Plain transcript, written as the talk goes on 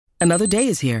Another day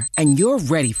is here, and you're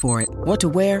ready for it. What to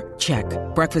wear? Check.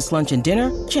 Breakfast, lunch, and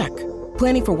dinner? Check.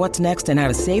 Planning for what's next and how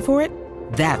to save for it?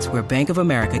 That's where Bank of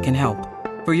America can help.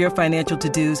 For your financial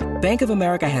to-dos, Bank of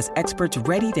America has experts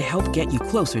ready to help get you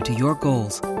closer to your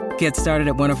goals. Get started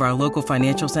at one of our local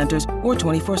financial centers or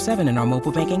 24/7 in our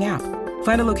mobile banking app.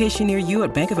 Find a location near you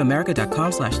at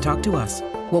bankofamerica.com/talktous.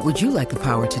 What would you like the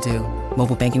power to do?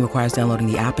 Mobile banking requires downloading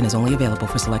the app and is only available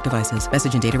for select devices.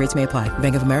 Message and data rates may apply.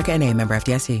 Bank of America N.A., member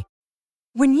FDIC.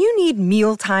 When you need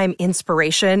mealtime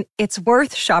inspiration, it's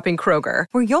worth shopping Kroger,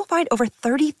 where you'll find over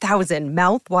 30,000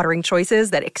 mouth-watering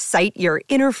choices that excite your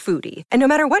inner foodie. And no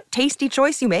matter what tasty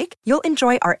choice you make, you'll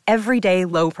enjoy our everyday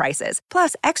low prices,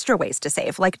 plus extra ways to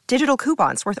save, like digital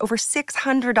coupons worth over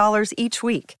 $600 each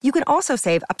week. You can also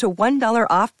save up to $1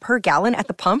 off per gallon at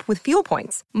the pump with fuel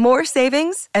points. More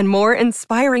savings and more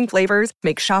inspiring flavors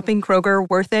make shopping Kroger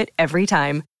worth it every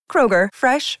time. Kroger,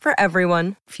 fresh for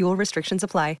everyone. Fuel restrictions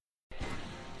apply.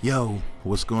 Yo,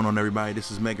 what's going on, everybody? This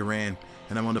is Mega Ran,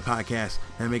 and I'm on the podcast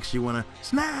that makes you want to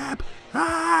snap.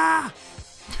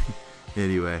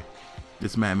 Anyway,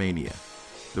 it's Matt Mania,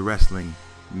 the wrestling,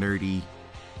 nerdy,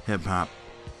 hip-hop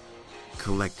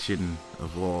collection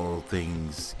of all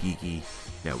things geeky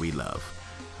that we love.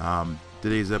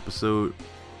 Today's episode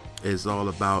is all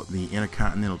about the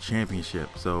Intercontinental Championship.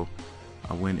 So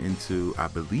I went into, I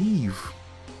believe,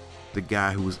 the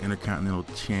guy who was Intercontinental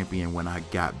Champion when I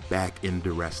got back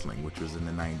into wrestling, which was in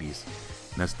the 90s.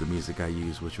 And that's the music I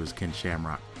used, which was Ken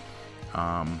Shamrock.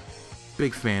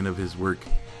 Big fan of his work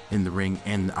in the ring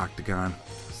and the octagon,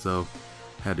 so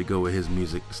had to go with his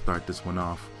music to start this one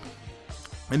off.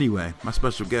 Anyway, my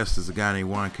special guest is a guy named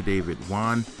Juan Cadavid.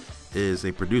 Juan is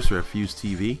a producer at Fuse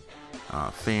TV,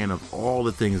 fan of all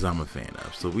the things I'm a fan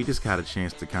of. So we just got a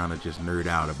chance to kind of just nerd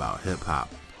out about hip-hop,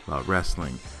 about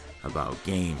wrestling, about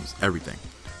games, everything.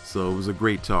 So it was a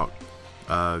great talk.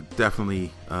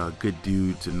 Definitely a good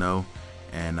dude to know,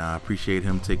 and I appreciate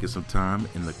him taking some time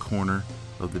in the corner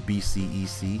of the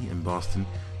BCEC in Boston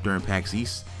during PAX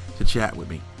East to chat with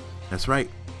me. That's right,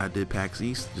 I did PAX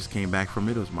East, just came back from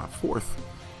it. It was my 4th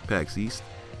PAX East,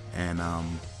 and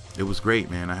it was great,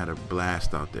 man. I had a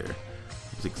blast out there.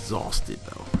 I was exhausted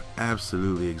though,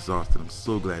 absolutely exhausted. I'm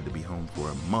so glad to be home for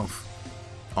a month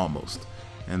almost,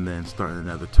 and then starting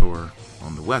another tour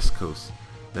on the West Coast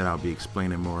that I'll be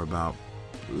explaining more about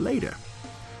later.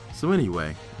 So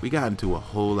anyway, we got into a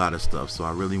whole lot of stuff, so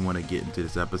I really want to get into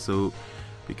this episode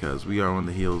because we are on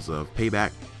the heels of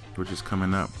Payback, which is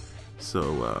coming up.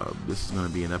 So this is going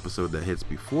to be an episode that hits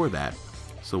before that.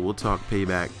 So we'll talk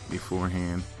Payback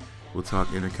beforehand. We'll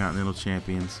talk Intercontinental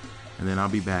Champions, and then I'll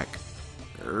be back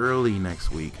early next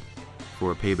week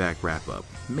for a Payback wrap-up,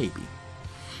 maybe.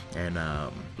 And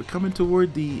we're coming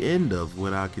toward the end of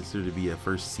what I consider to be a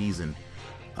first season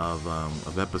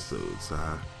of episodes.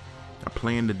 I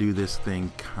plan to do this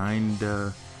thing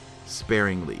kinda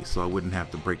sparingly, so I wouldn't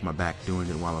have to break my back doing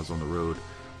it while I was on the road.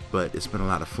 But it's been a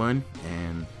lot of fun,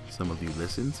 and some of you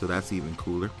listen, so that's even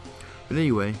cooler. But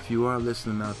anyway, if you are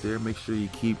listening out there, make sure you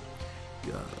keep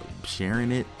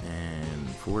sharing it and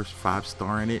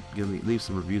 5-starring it. Leave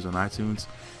some reviews on iTunes,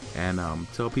 and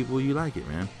tell people you like it,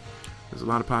 man. There's a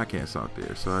lot of podcasts out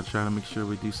there, so I try to make sure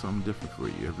we do something different for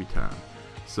you every time.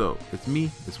 So, it's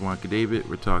me, it's Juan Cadavid.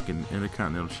 We're talking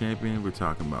Intercontinental Champion. We're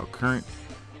talking about current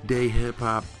day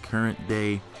hip-hop, current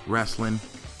day wrestling,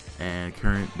 and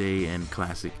current day and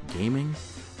classic gaming.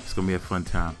 It's going to be a fun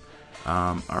time.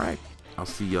 Alright, I'll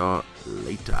see y'all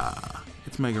later.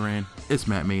 It's Mega Ran, it's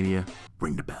Matt Mania.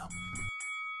 Ring the bell.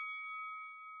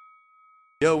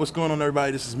 Yo, what's going on,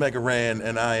 everybody? This is Mega Ran,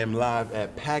 and I am live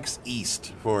at PAX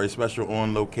East for a special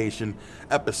on-location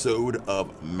episode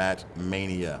of Matt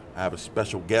Mania. I have a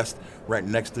special guest right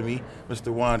next to me,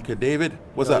 Mr. Juan Cadavid.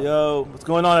 What's up? Yo, what's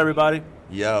going on, everybody?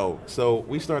 Yo, so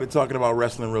we started talking about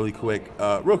wrestling really quick.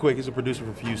 He's a producer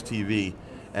for Fuse TV,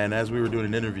 and as we were doing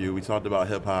an interview, we talked about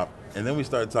hip-hop, and then we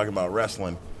started talking about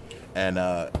wrestling, and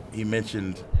he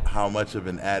mentioned how much of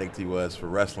an addict he was for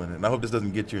wrestling. And I hope this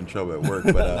doesn't get you in trouble at work,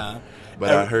 but but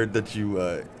I heard that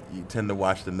you tend to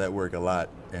watch the network a lot,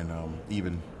 and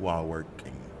even while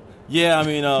working. Yeah, I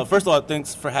mean, first of all,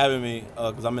 thanks for having me,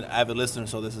 because I'm an avid listener,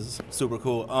 so this is super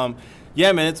cool.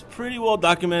 Yeah, man, it's pretty well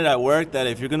documented at work that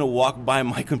if you're going to walk by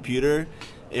my computer,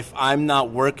 if I'm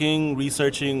not working,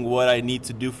 researching what I need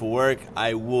to do for work,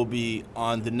 I will be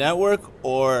on the network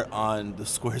or on the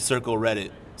Square Circle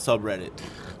Reddit subreddit.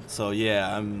 So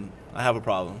yeah, I have a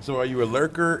problem. So are you a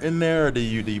lurker in there, or do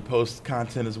you post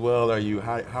content as well?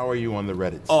 How are you on the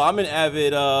Reddit? Oh, I'm an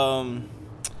avid.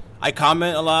 I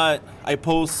comment a lot. I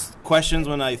post questions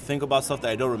when I think about stuff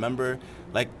that I don't remember.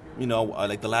 Like,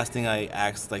 like the last thing I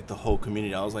asked like the whole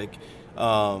community, I was like,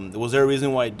 Was there a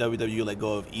reason why WWE let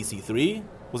go of EC3?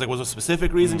 Was there a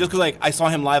specific reason? Just because I saw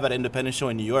him live at an independent show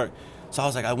in New York. So I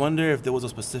was like, I wonder if there was a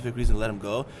specific reason to let him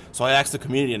go. So I asked the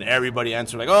community, and everybody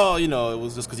answered like, oh, it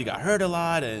was just because he got hurt a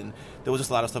lot, and there was just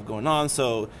a lot of stuff going on.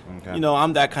 So,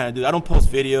 I'm that kind of dude. I don't post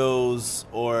videos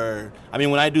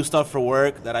when I do stuff for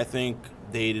work that I think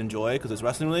they'd enjoy because it's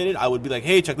wrestling related, I would be like,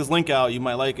 hey, check this link out. You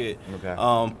might like it. Okay.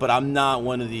 But I'm not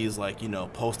one of these,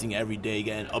 posting every day,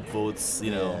 getting upvotes,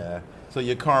 Yeah. So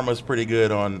your karma's pretty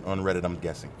good on Reddit, I'm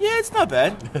guessing. Yeah, it's not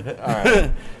bad. All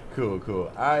right. Cool.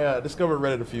 I discovered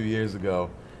Reddit a few years ago,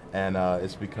 and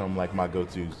it's become like my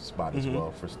go-to spot as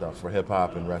well for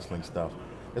hip-hop and wrestling stuff.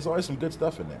 There's always some good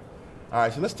stuff in there. All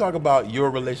right, so let's talk about your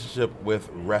relationship with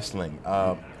wrestling.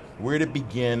 Where did it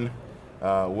begin?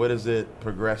 What does it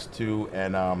progress to?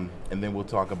 And then we'll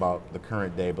talk about the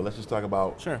current day. But let's just talk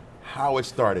about how it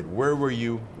started. Where were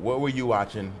you? What were you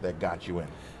watching that got you in?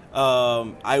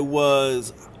 I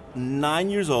was 9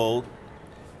 years old.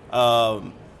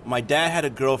 My dad had a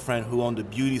girlfriend who owned a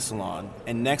beauty salon,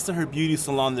 and next to her beauty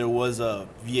salon there was a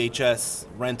VHS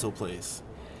rental place.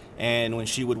 And when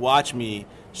she would watch me,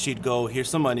 she'd go, here's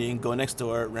some money, and go next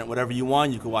door, rent whatever you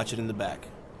want, you could watch it in the back.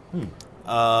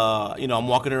 I'm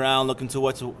walking around looking for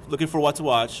what to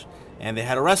watch, and they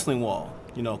had a wrestling wall,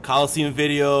 Coliseum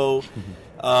Video.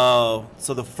 So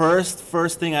the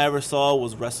first thing I ever saw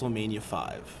was WrestleMania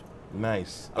 5.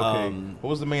 Nice. Okay. What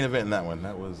was the main event in that one?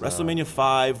 That was WrestleMania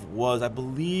 5 was, I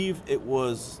believe it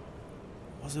was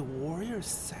it Warrior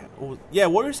Savage? Yeah,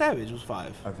 Warrior Savage was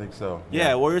 5. I think so.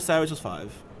 Yeah, Warrior Savage was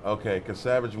 5. Okay, because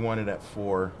Savage won it at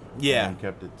 4. Yeah. And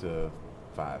kept it to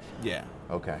 5. Yeah.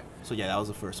 Okay. So yeah, that was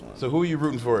the first one. So who are you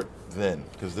rooting for then?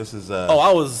 Because this is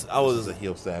I was a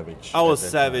heel Savage. I was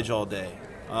Savage all day.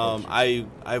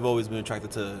 I've always been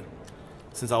attracted to.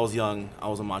 Since I was young, I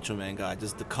was a Macho Man guy.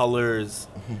 Just the colors,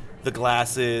 the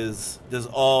glasses, just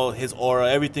all his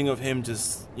aura, everything of him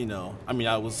just,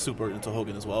 I was super into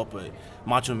Hogan as well, but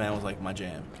Macho Man was like my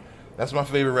jam. That's my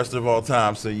favorite wrestler of all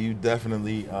time, so you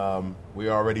definitely,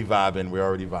 we're already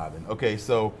vibing. Okay,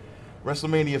 so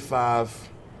WrestleMania 5,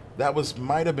 that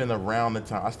might have been around the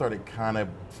time I started kind of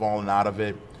falling out of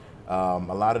it. A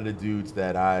lot of the dudes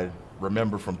that I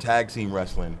remember from tag team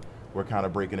wrestling were kind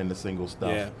of breaking into single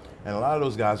stuff. Yeah. And a lot of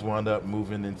those guys wound up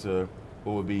moving into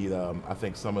what would be, I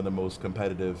think, some of the most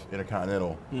competitive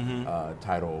Intercontinental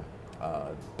title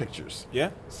pictures. Yeah.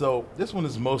 So this one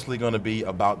is mostly going to be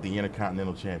about the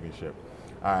Intercontinental Championship.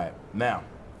 All right. Now,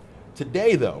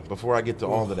 today, though, before I get to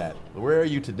all of that, where are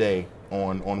you today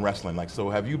on wrestling? So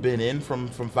have you been in from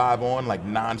 5 on,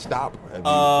 nonstop? Have you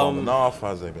fallen off?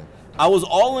 How's it been? I was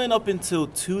all in up until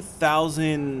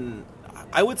 2000.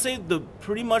 I would say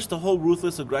pretty much the whole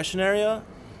Ruthless Aggression era.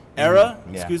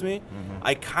 Excuse me.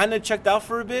 I kind of checked out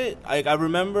for a bit. I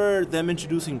remember them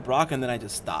introducing Brock, and then I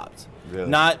just stopped. Really?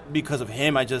 Not because of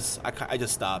him. I just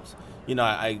stopped.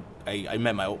 I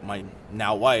met my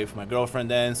now wife, my girlfriend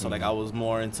then, so I was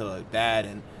more into that,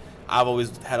 and I've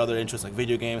always had other interests like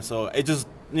video games. So it just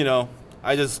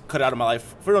I just cut it out of my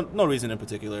life for no reason in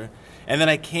particular. And then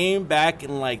I came back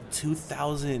in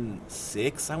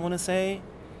 2006, I want to say,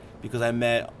 because I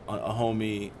met a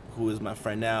homie who is my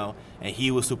friend now, and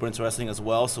he was super into wrestling as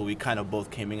well, so we kind of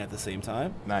both came in at the same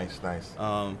time. Nice.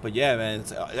 But yeah, man,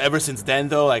 ever since then,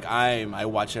 though, I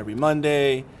watch every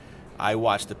Monday. I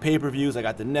watch the pay-per-views. I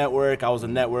got the network. I was a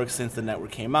network since the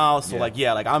network came out. So,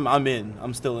 I'm in.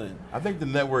 I'm still in. I think the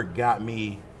network got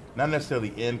me, not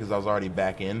necessarily in because I was already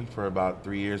back in for about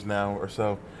 3 years now or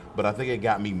so, but I think it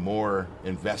got me more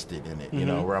invested in it,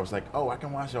 where I was like, oh, I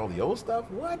can watch all the old stuff?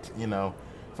 What?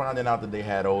 Finding out that they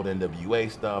had old NWA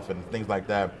stuff and things like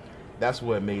that, that's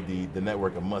what made the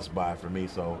network a must-buy for me.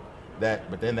 So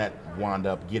but then that wound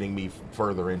up getting me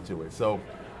further into it. So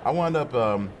I wound up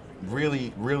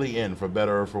really, really in, for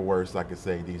better or for worse, I could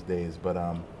say these days. But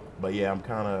yeah, I'm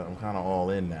kind of all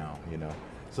in now,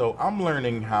 So I'm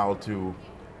learning how to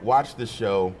watch the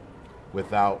show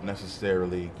without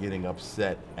necessarily getting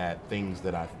upset at things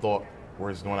that I thought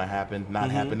was going to happen,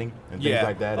 not happening, and things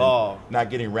like that, and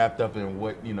not getting wrapped up in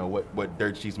what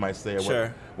dirt sheets might say,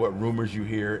 or what rumors you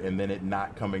hear, and then it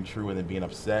not coming true, and then being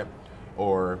upset,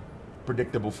 or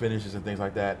predictable finishes and things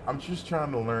like that. I'm just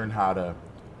trying to learn how to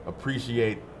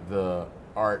appreciate the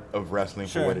art of wrestling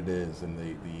for what it is, and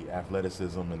the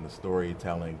athleticism and the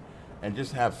storytelling, and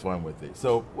just have fun with it.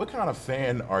 So, what kind of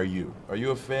fan are you? Are you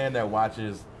a fan that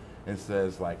watches and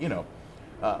says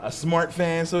a smart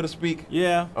fan, so to speak?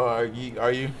 Yeah. Or are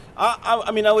you?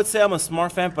 I mean, I would say I'm a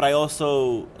smart fan, but I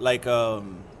also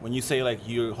when you say, like,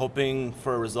 you're hoping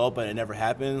for a result but it never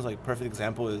happens, like, perfect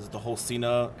example is the whole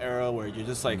Cena era where you're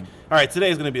just like, all right,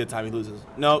 today is going to be the time he loses.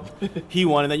 Nope, he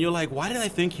won. And then you're like, why did I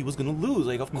think he was going to lose?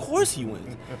 Like, of course he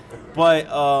wins. But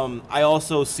I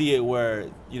also see it where,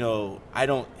 you know, I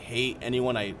don't hate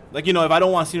anyone. Like, you know, if I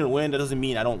don't want Cena to win, that doesn't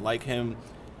mean I don't like him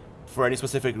for any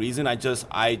specific reason. I just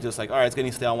like, all right, it's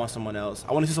getting stale. I want someone else.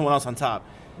 I want to see someone else on top.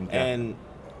 Okay. And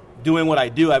doing what I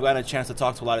do, I've gotten a chance to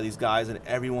talk to a lot of these guys, and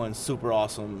everyone's super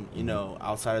awesome, you know,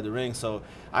 outside of the ring. So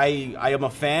I am a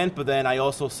fan, but then I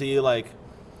also see, like,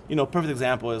 you know, perfect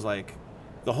example is, like,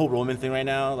 the whole Roman thing right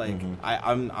now. Like,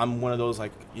 I'm one of those,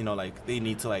 like, you know, like, they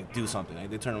need to, like, do something.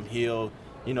 Like, they turn him heel,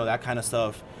 you know, that kind of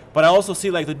stuff. But I also see,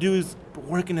 like, the dude's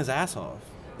working his ass off.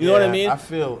 You know what I mean? I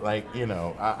feel like, you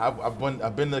know,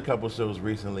 I've been to a couple shows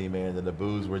recently, man, and the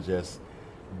boos were just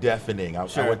deafening. I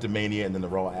went to Mania and then the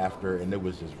Raw after, and it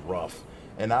was just rough.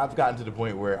 And I've gotten to the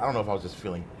point where I don't know if I was just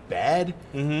feeling bad,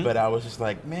 but I was just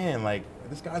like, man, like,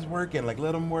 this guy's working. Like,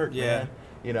 let him work, man.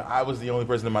 You know, I was the only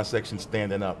person in my section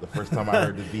standing up the first time I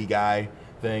heard the D guy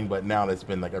thing, but now that's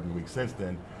been like every week since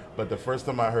then. But the first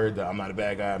time I heard that I'm not a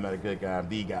bad guy, I'm not a good guy, I'm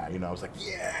the guy, you know, I was like,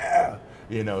 yeah,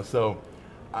 you know. So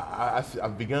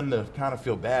I've begun to kind of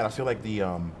feel bad. I feel like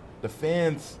the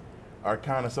fans are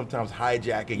kind of sometimes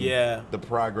hijacking the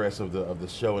progress of the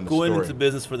show and the story. Going into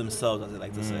business for themselves, as they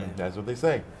like to say. That's what they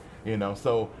say, you know.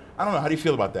 So I don't know. How do you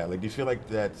feel about that? Like, do you feel like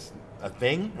that's a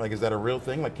thing? Like, is that a real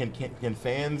thing? Like, can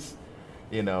fans,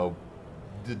 you know,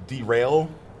 derail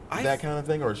that kind of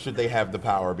thing, or should they have the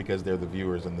power because they're the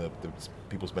viewers and the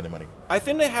people spending money? I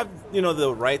think they have, you know,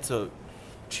 the right to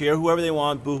cheer whoever they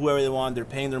want, boo whoever they want. They're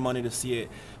paying their money to see it,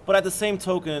 but at the same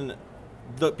token,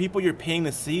 the people you're paying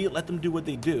to see, let them do what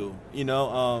they do. You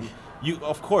know, you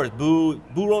of course boo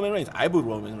Roman Reigns. I booed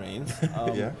Roman Reigns.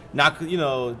 Not, you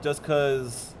know, just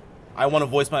because I want to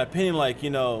voice my opinion. Like, you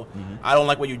know, I don't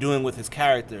like what you're doing with his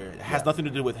character. It has nothing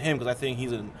to do with him, because I think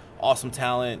he's an awesome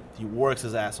talent. He works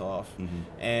his ass off,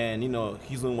 and, you know,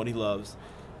 he's doing what he loves.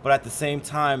 But at the same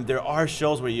time, there are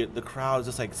shows where the crowd is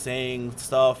just, like, saying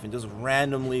stuff and just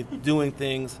randomly doing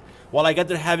things. While I get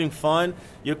they're having fun,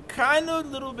 you're kind of a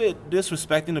little bit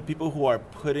disrespecting the people who are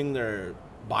putting their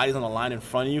bodies on the line in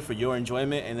front of you for your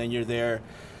enjoyment, and then you're there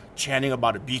chanting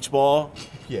about a beach ball.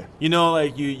 Yeah. You know,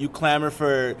 like, you clamor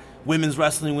for women's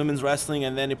wrestling,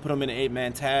 and then they put them in an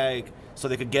 8-man tag so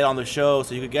they could get on the show,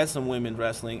 so you could get some women's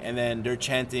wrestling, and then they're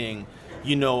chanting,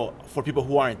 you know, for people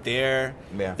who aren't there.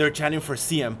 Yeah. They're chanting for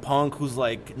CM Punk, who's,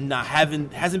 like,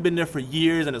 hasn't been there for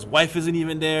years, and his wife isn't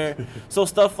even there. So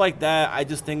stuff like that, I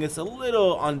just think it's a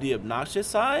little on the obnoxious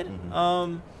side.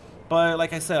 But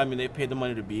like I said, I mean, they paid the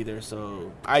money to be there,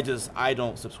 so I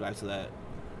don't subscribe to that.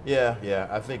 Yeah.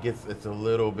 I think it's a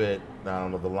little bit, I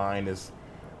don't know, the line is,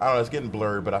 I don't know, it's getting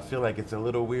blurred, but I feel like it's a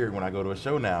little weird when I go to a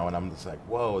show now and I'm just like,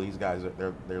 whoa, these guys,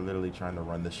 they're literally trying to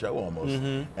run the show almost.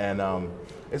 And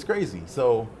it's crazy.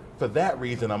 So for that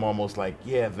reason, I'm almost like,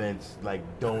 yeah, Vince, like,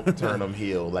 don't turn them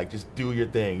heel. Like, just do your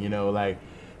thing, you know, like,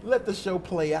 let the show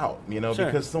play out, you know,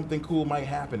 because something cool might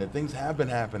happen, and things have been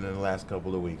happening in the last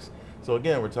couple of weeks. So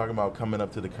again, we're talking about coming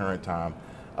up to the current time.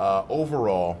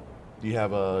 Overall, do you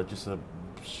have just a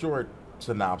short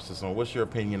synopsis on what's your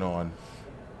opinion on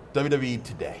WWE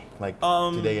today, like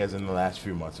today as in the last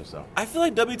few months or so? I feel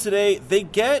like WWE today, they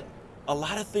get a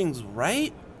lot of things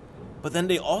right, but then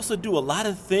they also do a lot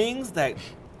of things that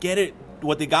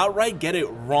what they got right, get it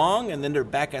wrong, and then they're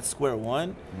back at square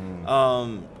one.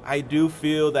 I do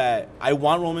feel that I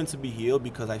want Roman to be healed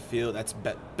because I feel that's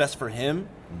best for him.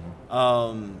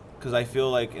 Because I feel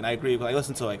like, and I agree, because I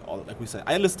listen to, like we said,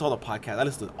 I listen to all the podcasts. I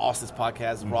listen to Austin's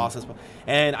podcast, Ross's podcast,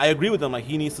 and I agree with them. Like,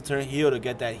 he needs to turn heel to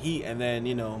get that heat, and then,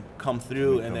 you know, come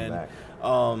through, and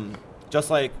then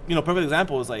just like, you know, perfect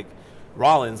example is like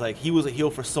Rollins. Like, he was a heel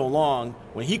for so long.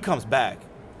 When he comes back,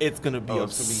 it's gonna be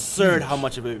absurd how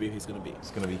much of a baby he's gonna be.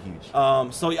 It's gonna be huge.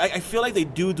 So I feel like they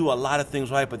do a lot of things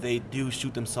right, but they do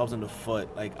shoot themselves in the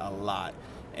foot, like, a lot,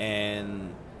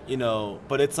 and, you know,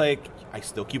 but it's like, I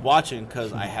still keep watching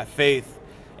because I have faith,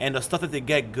 and the stuff that they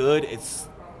get good, it's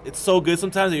so good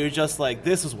sometimes that you're just like,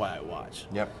 this is why I watch.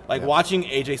 Watching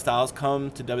AJ Styles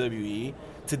come to WWE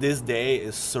to this day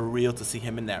is surreal to see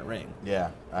him in that ring.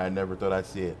 Yeah, I never thought I'd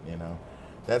see it, you know.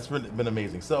 That's been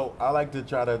amazing. So I like to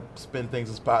try to spin things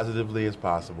as positively as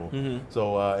possible.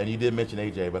 So, and you did mention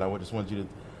AJ, but I just want you to,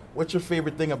 what's your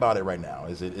favorite thing about it right now?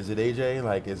 Is it AJ?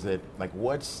 Like, is it, like,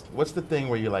 what's the thing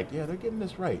where you're like, yeah, they're getting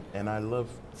this right, and I love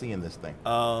seeing this thing?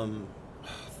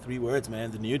 3 words,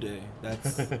 man. The New Day.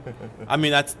 That's, I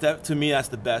mean, to me, that's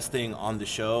the best thing on the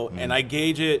show, and I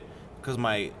gauge it because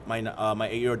my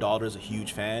 8-year-old daughter is a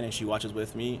huge fan, and she watches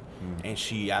with me, and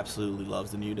she absolutely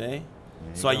loves the New Day.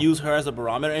 So I use her as a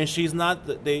barometer, and she's not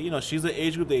she's the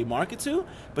age group they market to,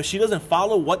 but she doesn't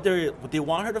follow what they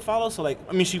want her to follow. So like,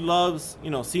 I mean, she loves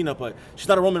Cena, but she's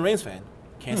not a Roman Reigns fan.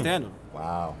 Can't stand him.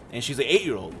 Wow. And she's an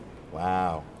 8-year-old.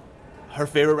 Wow. Her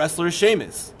favorite wrestler is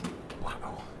Sheamus.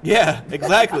 Wow. Yeah,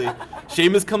 exactly.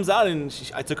 Sheamus comes out,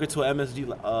 and I took her to an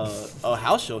MSG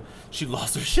house show. She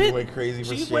lost her shit. She went crazy for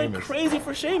Sheamus. She went crazy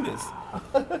for Sheamus.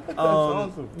 That's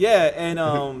awesome. Yeah, and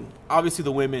obviously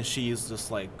the women, she's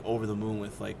just like over the moon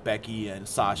with like Becky and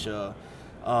Sasha.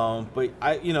 But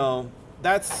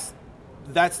that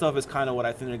stuff is kind of what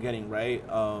I think they're getting right.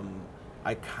 I'm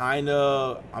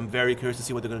very curious to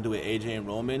see what they're gonna do with AJ and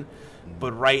Roman.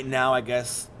 But right now, I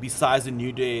guess, besides the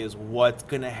New Day, is what's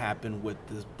going to happen with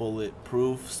this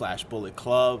Bulletproof/Bullet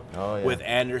Club with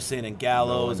Anderson and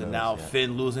Gallows, and now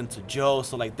Finn losing to Joe.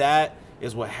 So, like, that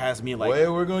is what has me, like...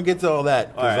 Well, we're going to get to all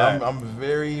that, because I'm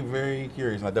very, very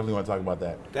curious, and I definitely want to talk about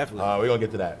that. Definitely. We're going to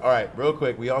get to that. All right, real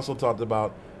quick, we also talked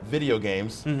about video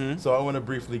games, so I want to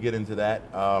briefly get into that.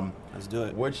 Let's do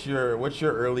it. What's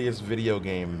your earliest video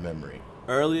game memory?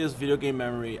 Earliest video game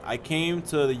memory, I came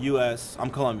to the U.S.,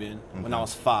 I'm Colombian, when I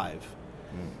was 5.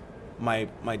 My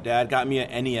dad got me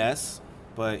an NES,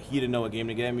 but he didn't know what game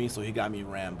to get me, so he got me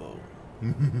Rambo.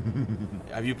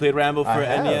 Have you played Rambo for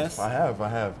NES? I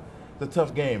have. It's a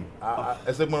tough game.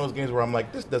 It's like one of those games where I'm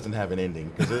like, this doesn't have an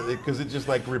ending, because it just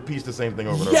like repeats the same thing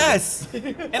over and over. Yes!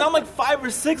 And I'm like 5 or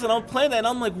 6, and I'm playing that, and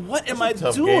I'm like, what am I doing?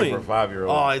 It's a tough game for a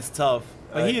 5-year-old. Oh, it's tough.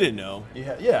 But he didn't know.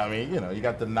 Yeah. I mean, you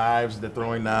got the knives, the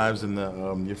throwing knives, and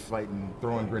you're fighting,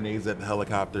 throwing grenades at the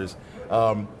helicopters.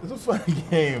 It's a fun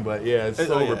game, but yeah, it's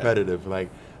so repetitive. Like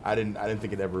I didn't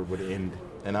think it ever would end,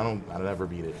 and I'd never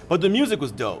beat it. But the music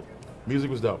was dope. Music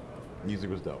was dope.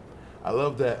 I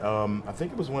love that. I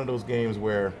think it was one of those games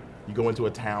where you go into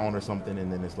a town or something, and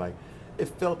then it's like, it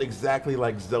felt exactly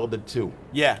like Zelda 2.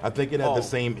 Yeah. I think it had the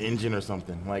same engine or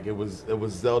something. Like it was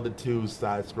Zelda 2's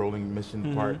side-scrolling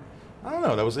mission part. I don't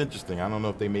know. That was interesting. I don't know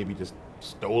if they maybe just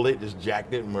stole it, just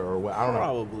jacked it, or what. I don't know.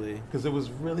 Probably. Because it was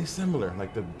really similar,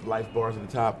 like the life bars at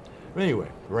the top. But anyway,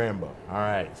 Rambo. All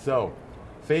right. So,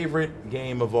 favorite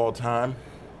game of all time?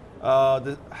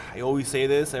 I always say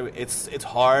this. It's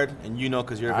hard, and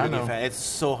because you're a video game fan, it's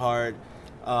so hard.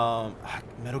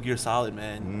 Metal Gear Solid,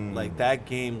 man. Like that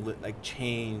game,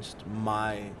 changed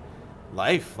my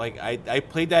life. Like I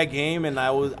played that game, and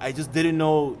I just didn't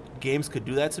know games could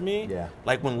do that to me. Yeah.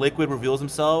 Like when Liquid reveals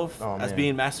himself as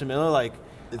being Master Miller, like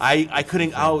I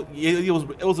couldn't out. It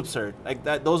was absurd. Like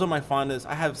that. Those are my fondest.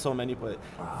 I have so many, but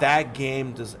that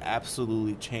game just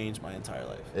absolutely changed my entire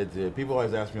life. It did. People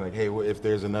always ask me like, hey, if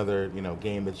there's another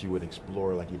game that you would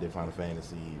explore like you did Final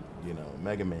Fantasy,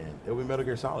 Mega Man, it would be Metal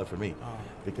Gear Solid for me,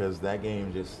 because that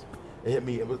game just it hit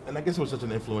me. And I guess it was such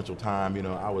an influential time.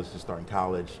 I was just starting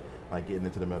college, like getting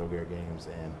into the Metal Gear games,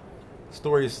 and the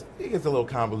stories, it gets a little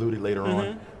convoluted later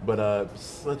on, but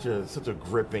such a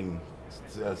gripping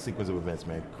sequence of events,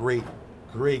 man. Great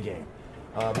game.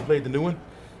 You played the new one?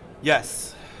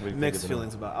 Yes. Mixed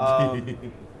feelings about it.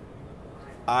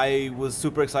 I was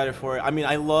super excited for it. I mean,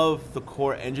 I love the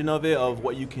core engine of it, of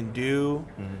what you can do.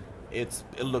 It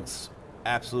looks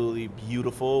absolutely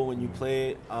beautiful when you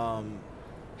play it.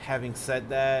 Having said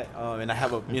that, and I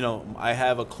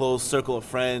have a close circle of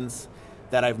friends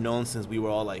that I've known since we were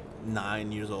all like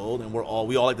 9 years old, and we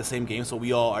all like the same game, so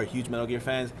we all are huge Metal Gear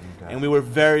fans. Okay. And we were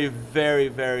very, very,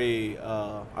 very.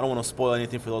 I don't want to spoil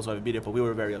anything for those who haven't beat it, but we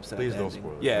were very upset. Please at the don't ending.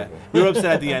 spoil it. Yeah, okay. We were upset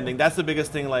at the ending. That's the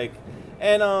biggest thing. Like,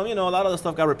 and a lot of the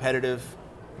stuff got repetitive.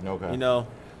 Okay.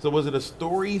 So was it a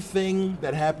story thing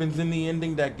that happens in the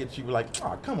ending that gets you like,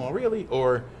 oh, come on, really?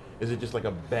 Or is it just like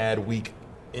a bad, weak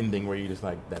ending where you're just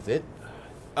like, that's it?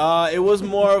 It was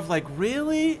more of like,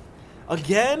 really?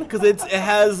 Again? Because it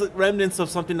has remnants of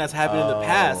something that's happened in the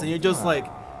past, and you're just like,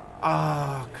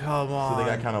 come on. So they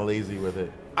got kind of lazy with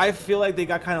it. I feel like they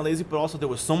got kind of lazy, but also there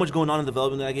was so much going on in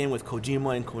development of that game with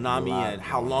Kojima and Konami, and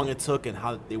how long it took and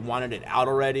how they wanted it out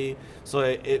already. So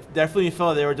it definitely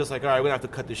felt they were just like, all right, we're going to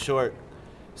have to cut this short.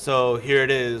 So here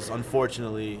it is,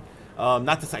 unfortunately.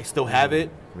 Not to say I still have it.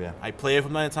 Yeah. I play it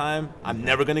from time to time. I'm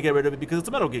never going to get rid of it because it's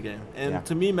a Metal Gear game. And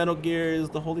to me, Metal Gear is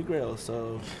the holy grail.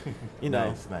 So,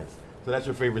 Nice. So that's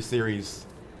your favorite series?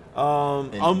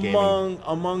 Among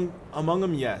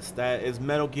them, yes. That is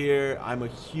Metal Gear. I'm a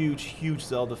huge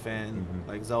Zelda fan.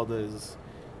 Like Zelda is,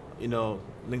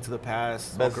 Link to the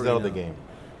Past. Best Ocarina. Zelda game.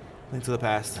 Link to the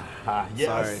Past.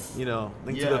 Yes. Sorry.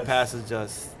 Link to the Past is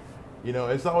just...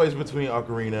 it's always between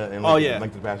Ocarina and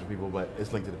Link to the Past for people, but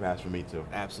it's Link to the Past for me too.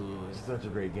 Absolutely. It's such a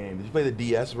great game. Did you play the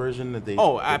DS version that they...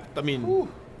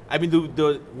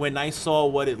 when I saw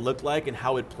what it looked like and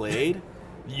how it played,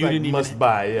 You didn't even must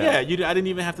buy. Yeah. Yeah, I didn't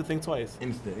even have to think twice.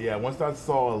 Instant. Yeah. Once I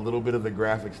saw a little bit of the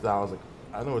graphic style, I was like,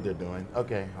 I know what they're doing.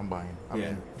 Okay, I'm buying. I'm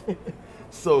in.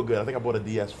 So good. I think I bought a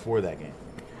DS for that game.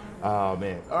 Oh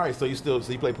man! All right, so you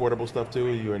play portable stuff too?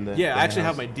 You're in the I actually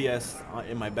have my DS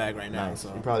in my bag right now. Nice.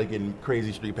 So You're probably getting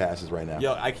crazy street passes right now.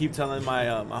 Yo, I keep telling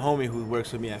my my homie who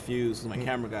works with me at Fuse, who's my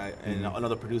camera guy and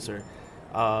another producer.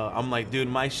 I'm like, dude,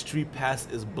 my street pass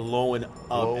is blowing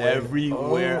up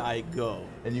everywhere I go.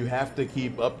 And you have to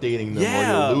keep updating them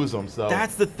or you'll lose them. So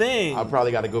that's the thing. I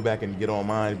probably got to go back and get on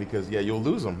mine because you'll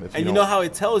lose them. And you know how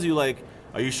it tells you like,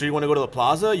 are you sure you want to go to the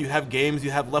plaza? You have games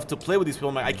you have left to play with these people.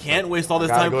 I'm like, I can't waste all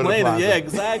this time playing them. Yeah,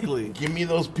 exactly. Give me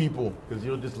those people because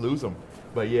you'll just lose them.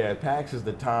 But yeah, PAX is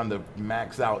the time to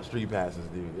max out street passes,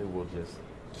 dude. It will just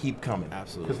keep coming.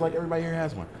 Absolutely. Because like everybody here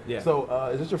has one. Yeah. So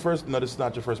is this your first? No, this is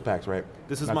not your first PAX, right?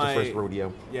 This is not your first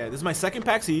rodeo. Yeah, this is my second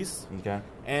PAX East. Okay.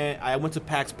 And I went to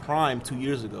PAX Prime 2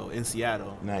 years ago in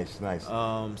Seattle. Nice.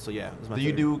 So yeah. This is my do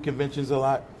you do conventions a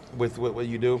lot? With what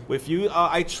you do? With you,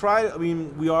 I try. I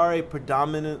mean, we are a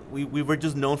predominant. We were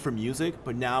just known for music,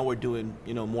 but now we're doing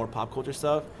more pop culture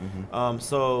stuff.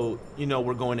 So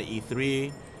we're going to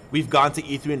E3. We've gone to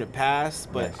E3 in the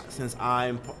past, but since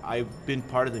I've been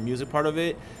part of the music part of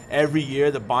it, every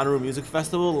year the Bonnaroo Music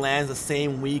Festival lands the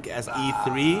same week as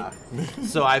E3.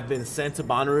 So I've been sent to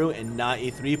Bonnaroo and not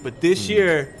E3. But this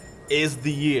year is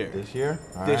the year. This year?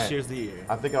 This year's the year.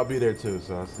 I think I'll be there too,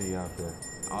 so I'll see you out there.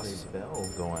 Awesome. There's bells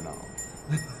going on.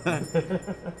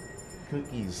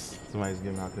 Cookies. Somebody's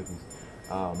giving out cookies.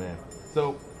 Oh, man.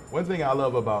 So one thing I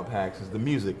love about PAX is the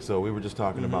music. So we were just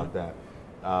talking about that.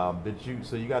 So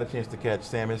you got a chance to catch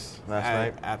Samus last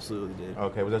night? Absolutely did.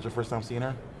 Okay. Was that your first time seeing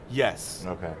her? Yes.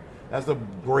 Okay. That's a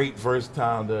great first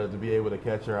time to be able to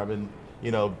catch her. I've been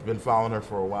following her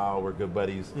for a while. We're good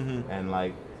buddies. And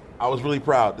like, I was really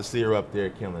proud to see her up there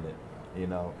killing it.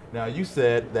 Now you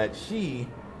said that she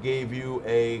gave you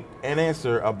an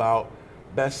answer about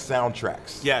best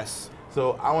soundtracks. Yes.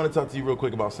 So I want to talk to you real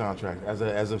quick about soundtracks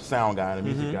as a sound guy and a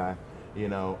music guy,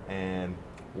 and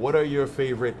what are your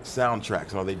favorite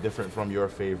soundtracks? Are they different from your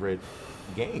favorite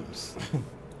games?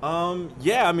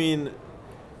 Yeah, I mean,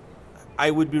 I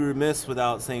would be remiss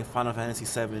without saying Final Fantasy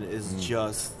VII is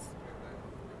just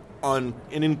an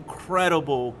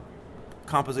incredible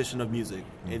composition of music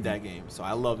in that game. So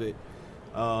I love it.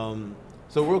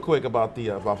 So real quick about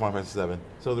Final Fantasy VII.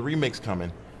 So the remake's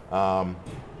coming.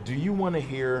 Do you want to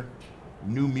hear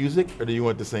new music or do you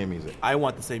want the same music? I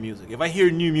want the same music. If I hear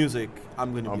new music,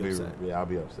 I'm going to be upset. Yeah, I'll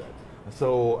be upset.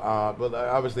 So, but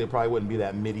obviously it probably wouldn't be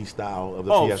that MIDI style of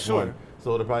the PS1. Sure.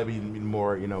 So it'll probably be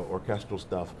more, orchestral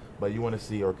stuff. But you want to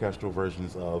see orchestral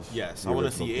versions of. Yes, I want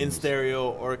to see in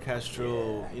stereo,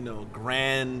 orchestral,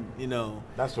 grand,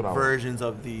 that's what I versions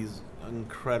of these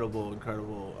incredible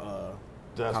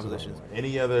compositions.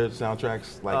 Any other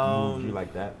soundtracks like you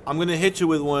like that? I'm gonna hit you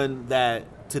with one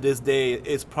that to this day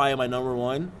is probably my number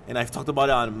one, and I've talked about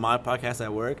it on my podcast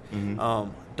at work.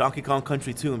 Donkey Kong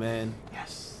Country 2, man.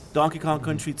 Yes. Donkey Kong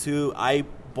Country 2. I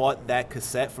bought that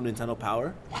cassette from Nintendo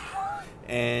Power.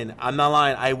 And I'm not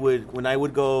lying. When I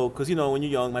would go, because when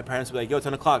you're young, my parents would be like, "Yo,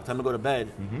 10 o'clock, time to go to bed.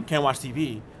 Can't watch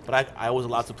TV." But I was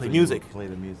allowed to play music. Play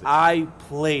the music. I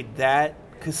played that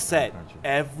cassette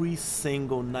every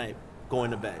single night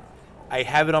going to bed. I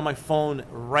have it on my phone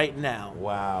right now.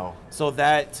 Wow. So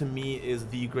that to me is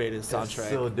the greatest soundtrack. That's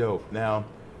so dope. Now,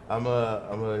 I'm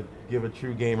a give a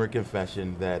true gamer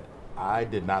confession that I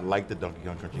did not like the Donkey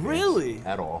Kong Country games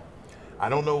at all. I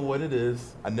don't know what it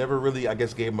is. I never really,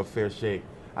 gave them a fair shake.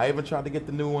 I even tried to get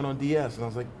the new one on DS, and I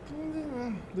was like,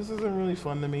 this isn't really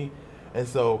fun to me. And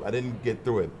so I didn't get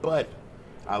through it. But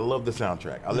I love the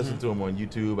soundtrack. I listen to them on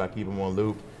YouTube. I keep them on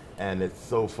loop, and it's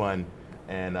so fun.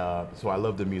 And so I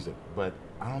love the music. But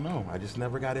I don't know. I just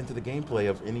never got into the gameplay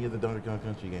of any of the Donkey Kong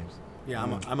Country games. Yeah,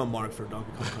 I'm a mark for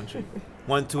Donkey Kong Country.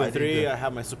 1, 2, and 3. I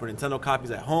have my Super Nintendo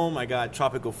copies at home. I got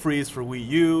Tropical Freeze for Wii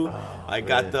U. I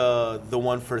got the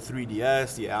one for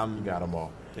 3DS. Yeah, You got them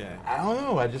all. Yeah. I don't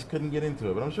know. I just couldn't get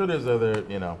into it. But I'm sure there's other,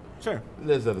 Sure.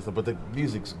 There's other stuff. But the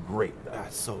music's great.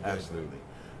 That's so good. Absolutely.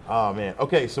 Oh, man.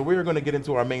 Okay, so we're going to get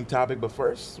into our main topic. But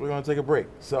first, we're going to take a break.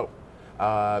 So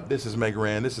this is Mega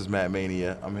Ran. This is Matt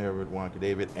Mania. I'm here with Wonka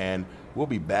David. And we'll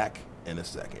be back in a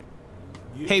second.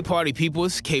 Hey party people,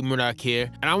 it's Kate Murdoch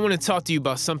here, and I want to talk to you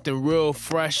about something real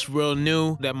fresh, real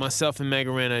new that myself and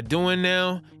Mega Ran are doing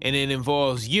now, and it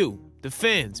involves you. the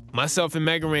fans. Myself and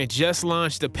Mega Ran just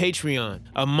launched a Patreon,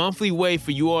 a monthly way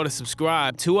for you all to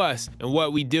subscribe to us and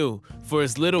what we do. For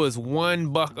as little as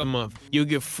 $1 a month, you'll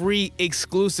get free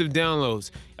exclusive downloads,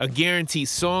 a guaranteed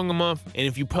song a month, and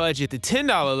if you pledge at the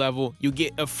 $10 level, you'll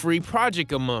get a free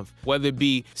project a month, whether it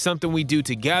be something we do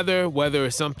together, whether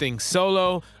it's something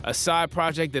solo, a side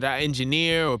project that I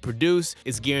engineer or produce.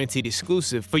 It's guaranteed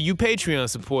exclusive for you Patreon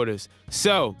supporters.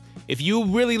 So, if you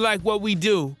really like what we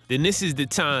do, then this is the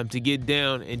time to get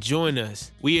down and join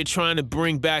us. We are trying to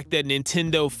bring back that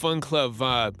Nintendo Fun Club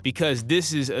vibe because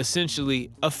this is essentially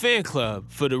a fan club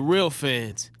for the real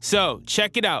fans. So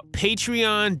check it out,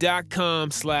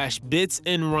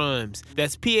 patreon.com/bitsandrhymes.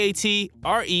 That's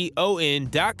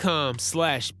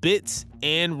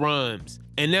patreon.com/bitsandrhymes.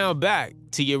 And now back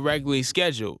to your regularly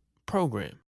scheduled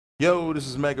program. Yo, this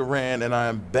is Mega Ran, and I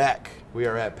am back. We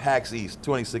are at PAX East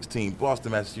 2016,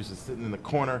 Boston, Massachusetts, sitting in the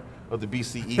corner of the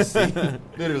BCEC,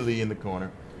 literally in the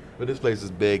corner. But this place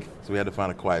is big, so we had to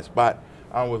find a quiet spot.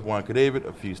 I'm with Juan David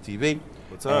of Fuse TV.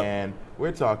 What's up? And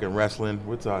we're talking wrestling,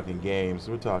 we're talking games,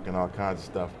 we're talking all kinds of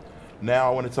stuff. Now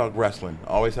I want to talk wrestling. I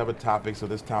always have a topic, so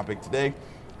this topic today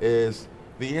is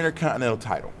the Intercontinental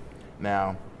title.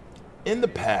 Now, in the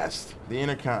past, the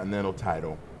Intercontinental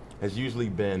title has usually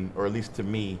been, or at least to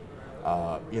me,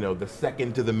 the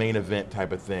second to the main event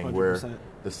type of thing, 100%. Where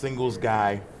the singles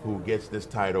guy who gets this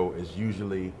title is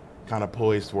usually kind of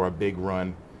poised for a big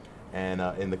run and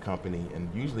in the company, and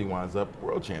usually winds up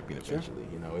world champion eventually.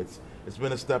 Sure. It's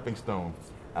been a stepping stone.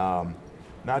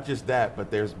 Not just that, but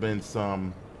there's been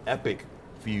some epic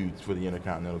feuds for the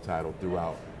Intercontinental title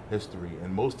throughout history,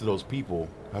 and most of those people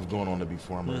have gone on to be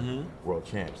former world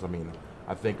champs. I mean,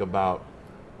 I think about,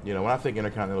 when I think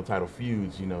Intercontinental title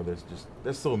feuds,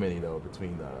 there's so many though.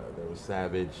 Between there was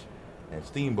Savage and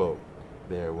Steamboat,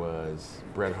 there was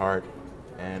Bret Hart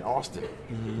and Austin.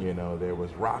 There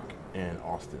was Rock and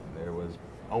Austin. There was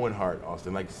Owen Hart,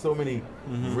 Austin. Like so many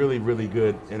really, really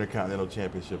good Intercontinental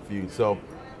Championship feuds. So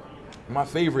my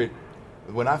favorite,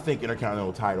 when I think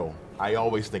Intercontinental title, I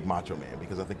always think Macho Man,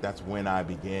 because I think that's when I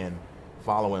began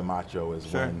following Macho, is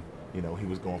when he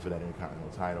was going for that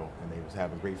Intercontinental title, and they was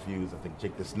having great feuds. I think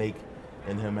Jake the Snake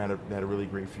and him had a really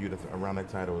great feud around that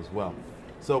title as well.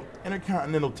 So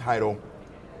Intercontinental title,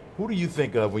 who do you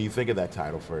think of when you think of that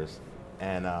title first,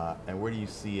 and where do you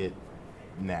see it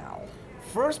now?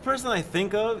 First person I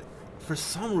think of, for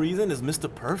some reason, is Mr.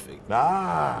 Perfect.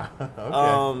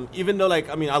 Okay. Even though, I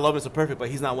love Mr. Perfect, but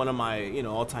he's not one of my,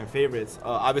 all-time favorites.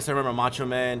 Obviously, I remember Macho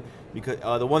Man, because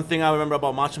the one thing I remember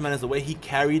about Macho Man is the way he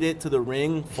carried it to the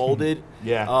ring, folded.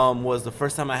 Yeah. Was the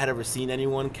first time I had ever seen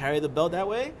anyone carry the belt that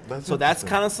way. So that's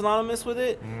kind of synonymous with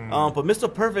it. But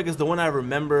Mr. Perfect is the one I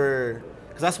remember,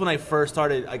 because that's when I first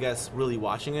started, I guess, really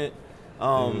watching it.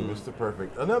 Mr.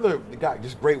 Perfect. Another guy,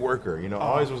 just great worker.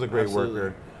 Always was a great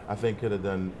worker. I think could have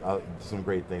done some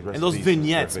great things. And those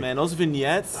vignettes, man. Those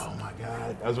vignettes. Oh, my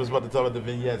God. I was just about to talk about the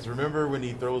vignettes. Remember when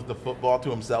he throws the football to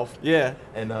himself? Yeah.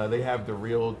 And they have the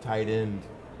real tight end.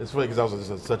 It's funny because I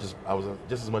was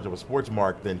just as much of a sports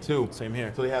mark then, too. Same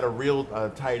here. So they had a real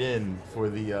tight end for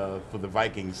the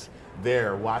Vikings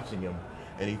there watching him.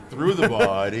 And he threw the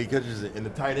ball, and he catches it, and the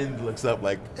tight end looks up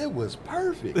like, it was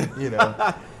perfect.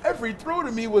 Every throw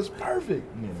to me was perfect.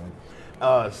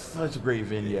 Such great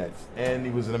vignettes, and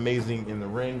he was amazing in the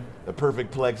ring. The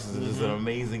perfect plex is just an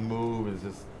amazing move. It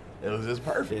was just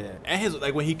perfect. Yeah, and his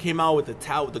when he came out with the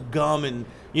towel, with the gum, and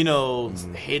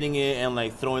hitting it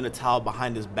and throwing the towel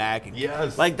behind his back. And,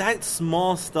 yes, that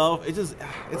small stuff. It's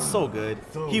so good.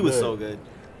 He was so good.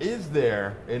 Is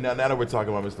there, and now that we're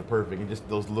talking about Mr. Perfect and just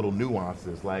those little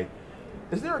nuances,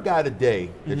 is there a guy today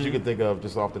that you can think of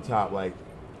just off the top,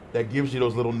 that gives you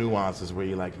those little nuances where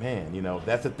you're like, man,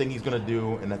 that's a thing he's going to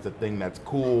do, and that's a thing that's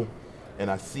cool, and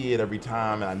I see it every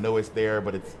time, and I know it's there,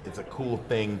 but it's a cool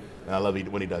thing, and I love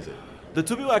it when he does it. The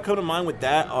two people that come to mind with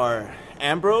that are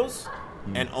Ambrose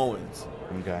and Owens.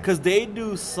 Okay. Because they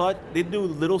do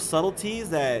little subtleties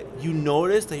that you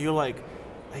notice that you're like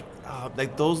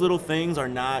those little things are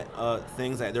not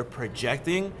things that they're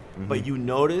projecting, but you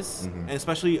notice, and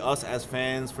especially us as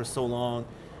fans for so long,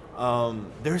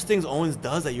 there's things Owens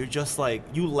does that you're just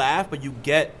you laugh, but you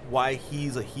get why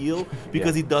he's a heel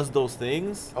because he does those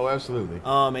things. Oh, absolutely.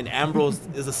 And Ambrose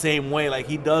is the same way.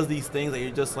 He does these things that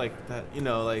you're just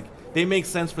they make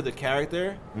sense for the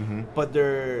character, but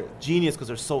they're genius because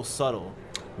they're so subtle.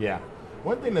 Yeah.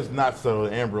 One thing that's not subtle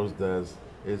that Ambrose does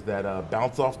is that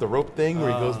bounce off the rope thing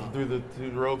where he goes through the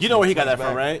ropes. You know where he got that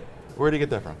from, right? Where did he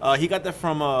get that from? He got that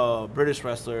from a British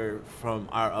wrestler from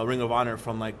our Ring of Honor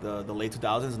from like the late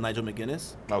 2000s, Nigel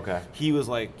McGuinness. Okay. He was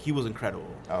incredible.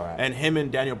 All right. And him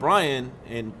and Daniel Bryan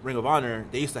in Ring of Honor,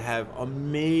 they used to have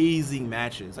amazing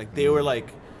matches. Like they were like,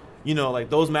 like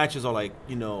those matches are like,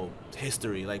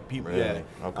 history. Like people, Really?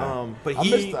 yeah. Okay. But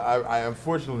I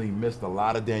unfortunately missed a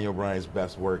lot of Daniel Bryan's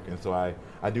best work, and so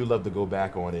I do love to go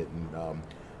back on it. And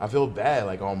I feel bad,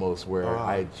 like almost where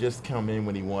I had just come in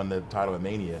when he won the title at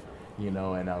Mania,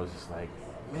 and I was just like,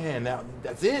 man, now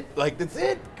that's it. Like that's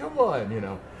it. Come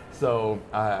on, So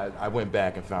I went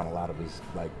back and found a lot of his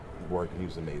like work, and he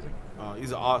was amazing.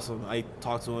 He's awesome. I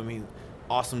talked to him. He's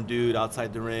awesome dude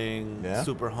outside the ring. Yeah?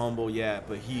 Super humble. Yeah,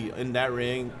 but in that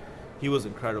ring, he was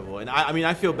incredible. And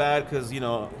I feel bad because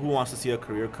who wants to see a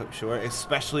career cut short,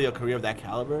 especially a career of that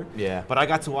caliber. Yeah. But I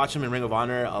got to watch him in Ring of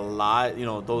Honor a lot.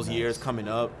 Those years coming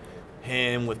up,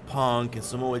 him with Punk and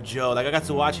Samoa Joe. Like I got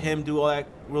to watch him do all that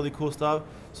really cool stuff.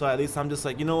 So at least I'm just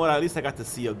like, at least I got to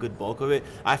see a good bulk of it.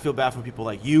 I feel bad for people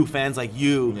like you, fans like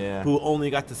you, who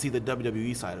only got to see the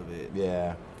WWE side of it.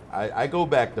 Yeah. I go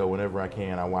back, though, whenever I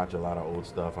can. I watch a lot of old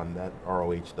stuff. On that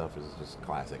ROH stuff is just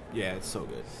classic. Yeah, it's so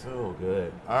good. So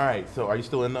good. All right. So are you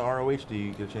still in the ROH? Do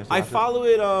you get a chance to watch I follow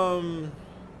it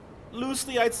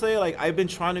loosely, I'd say. Like, I've been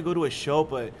trying to go to a show,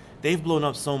 but they've blown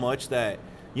up so much that,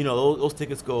 those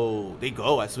tickets go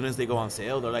as soon as they go on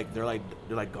sale. They're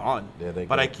like gone. Yeah, they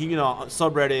but go. I keep, on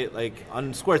subreddit, like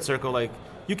on Squared Circle, like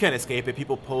you can't escape it.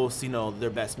 People post, their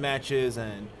best matches,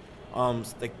 and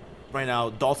like right now,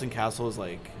 Dalton Castle is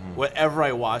like whatever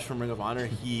I watch from Ring of Honor,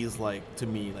 he's like to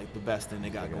me like the best thing they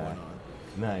got going on.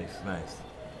 Nice.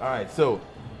 All right, so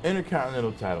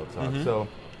Intercontinental title talk. So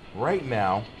right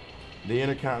now, the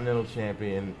Intercontinental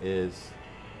champion is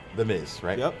The Miz,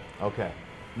 right? Yep. Okay.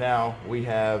 Now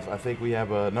I think we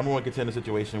have a number one contender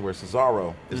situation where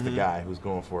Cesaro is the guy who's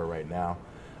going for it right now.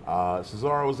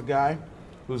 Cesaro is a guy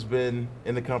who's been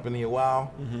in the company a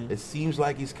while. It seems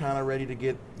like he's kind of ready to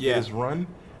get his run.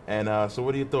 And so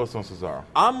what are your thoughts on Cesaro?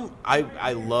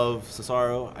 I love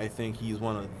Cesaro. I think he's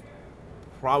one of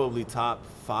probably top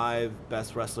 5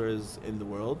 best wrestlers in the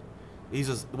world. He's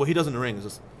just what he does in the ring is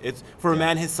just it's for a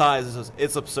man his size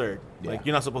it's absurd. Yeah. Like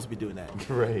you're not supposed to be doing that.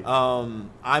 Right.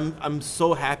 I'm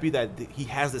so happy that he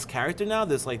has this character now,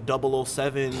 this like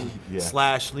 007 /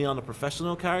 Leon the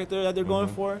Professional character that they're going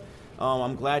for.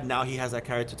 I'm glad now he has that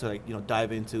character to like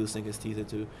dive into, sink his teeth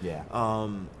into. Yeah.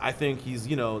 I think he's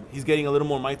getting a little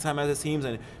more mic time as it seems,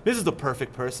 and Miz is the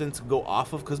perfect person to go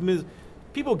off of because Miz,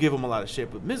 people give him a lot of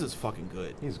shit, but Miz is fucking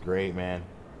good. He's great, man.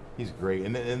 He's great.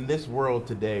 And in this world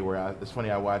today, where it's funny,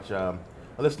 I watch, I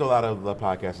listen to a lot of the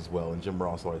podcasts as well, and Jim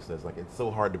Ross always says like it's so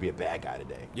hard to be a bad guy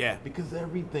today. Yeah. Because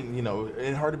everything,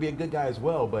 and hard to be a good guy as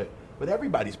well, but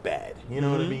everybody's bad. You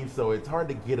know what I mean? So it's hard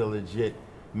to get a legit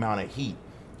amount of heat.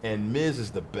 And Miz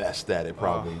is the best at it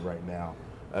probably right now,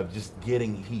 of just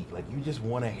getting heat. Like, you just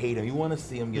want to hate him. You want to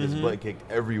see him get his butt kicked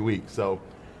every week. So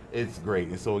it's great.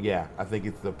 And so, yeah, I think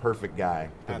it's the perfect guy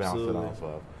to bounce it off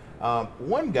of.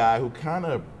 One guy who kind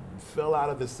of fell out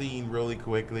of the scene really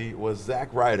quickly was Zack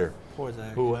Ryder. Poor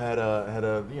Zack. Who had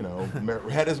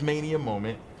had his Mania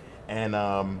moment.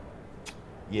 And,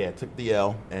 took the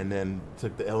L and then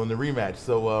took the L in the rematch.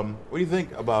 So, what do you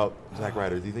think about Zack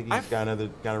Ryder? Do you think he's got another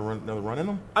run in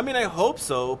him? I mean, I hope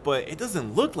so, but it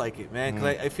doesn't look like it, man.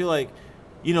 Because I feel like,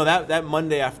 that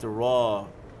Monday after Raw,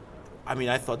 I mean,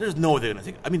 I thought there's no way they're gonna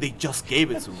take it. I mean, they just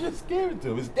gave it to him. Just gave it to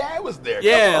him. His dad was there.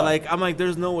 Yeah, like I'm like,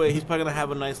 there's no way he's probably gonna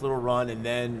have a nice little run, and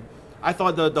then I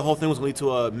thought the whole thing was gonna lead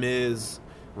to a Miz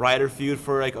Ryder feud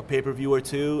for like a pay-per-view or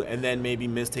two, and then maybe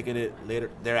Miz taking it later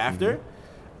thereafter.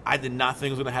 I did not think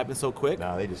it was going to happen so quick.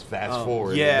 No, they just fast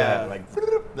forward. Yeah. Like,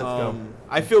 let's go.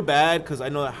 I feel bad because I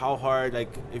know how hard,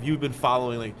 like, if you've been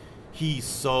following, like, he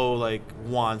so, like,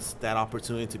 wants that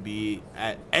opportunity to be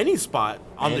at any spot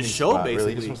on the show, basically. Really,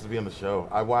 he just wants to be on the show.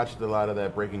 I watched a lot of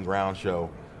that Breaking Ground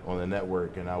show on the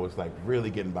network, and I was, like,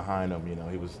 really getting behind him.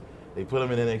 They put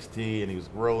him in NXT, and he was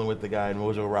rolling with the guy in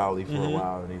Mojo Rawley for a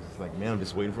while, and he's just like, man, I'm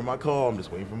just waiting for my call.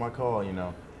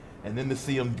 And then to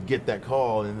see him get that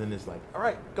call, and then it's like, all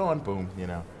right, go on, boom,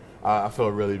 I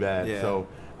felt really bad. Yeah. So,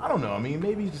 I don't know. I mean,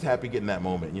 maybe he's just happy getting that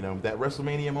moment, that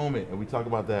WrestleMania moment. And we talk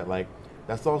about that, like,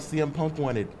 that's all CM Punk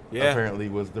wanted, apparently,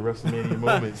 was the WrestleMania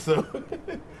moment. So,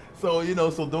 so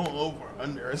don't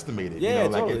underestimate it. Yeah,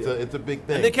 like, totally. it's a big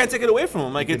thing. And they can't take it away from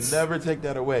him. Like, you can never take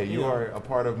that away. You are a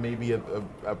part of maybe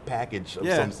a package of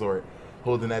some sort,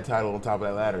 holding that title on top of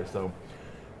that ladder. So,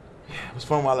 it was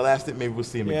fun while it lasted. Maybe we'll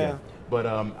see him again. But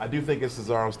I do think it's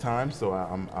Cesaro's time, so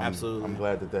I'm Absolutely. I'm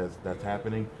glad that that's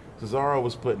happening. Cesaro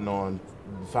was putting on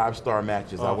 5-star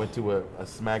matches. I Oh. went to a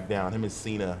SmackDown. Him and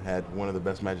Cena had one of the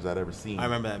best matches I'd ever seen. I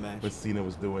remember that match. When Cena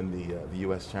was doing the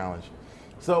U.S. Challenge.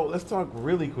 So let's talk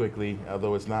really quickly,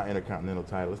 although it's not Intercontinental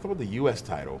title. Let's talk about the U.S.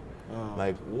 title. Oh.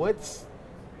 Like, what's,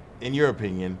 in your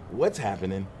opinion, what's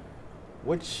happening?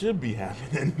 What should be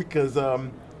happening? Because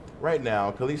right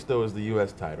now, Kalisto is the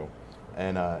U.S. title,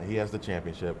 and he has the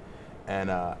championship.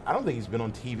 And I don't think he's been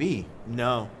on TV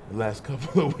No. the last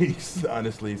couple of weeks,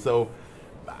 honestly. So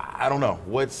I don't know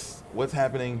what's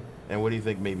happening, and what do you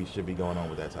think maybe should be going on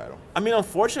with that title? I mean,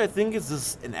 unfortunately, I think it's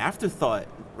just an afterthought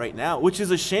right now, which is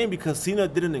a shame because Cena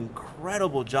did an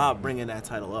incredible job bringing that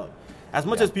title up. As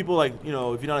much as people if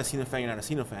you're not a Cena fan, you're not a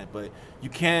Cena fan, but you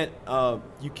can't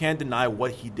deny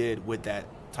what he did with that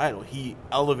title. He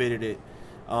elevated it,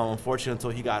 unfortunately, until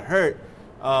he got hurt.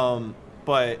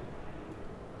 But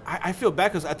I feel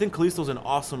bad because I think Kalisto's an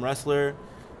awesome wrestler.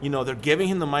 They're giving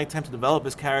him the mic time to develop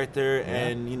his character,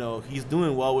 and, he's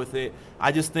doing well with it.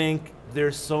 I just think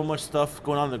there's so much stuff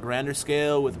going on the grander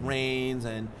scale with Reigns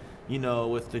and,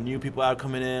 with the new people out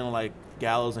coming in like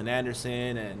Gallows and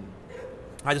Anderson. And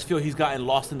I just feel he's gotten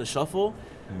lost in the shuffle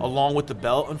along with the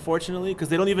belt, unfortunately, because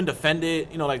they don't even defend it.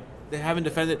 They haven't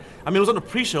defended. I mean, it was on the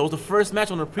pre-show. It was the first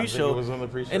match on the pre-show. It was on the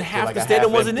pre-show. And So half like the a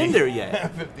stadium wasn't half-empty- in there yet.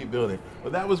 Half-empty building.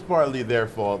 But that was partly their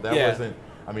fault. That Yeah. wasn't.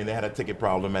 I mean, they had a ticket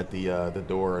problem at the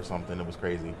door or something. It was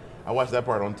crazy. I watched that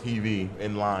part on TV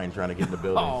in line trying to get in the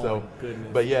building. Oh, so, my goodness.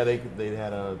 But yeah, they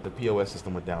had the POS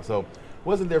system went down. So, it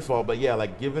wasn't their fault. But yeah,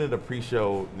 like giving it a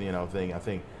pre-show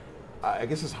thing. I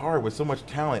guess it's hard with so much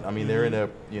talent. I mean, they're in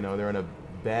a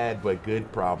bad but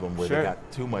good problem where Sure. they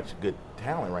got too much good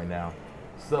talent right now.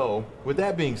 So, with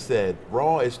that being said,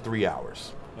 Raw is 3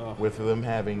 hours with them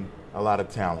having a lot of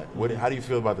talent. How do you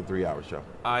feel about the 3-hour show?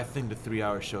 I think the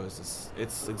 3-hour show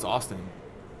it's exhausting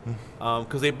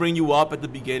because they bring you up at the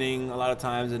beginning a lot of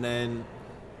times, and then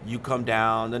you come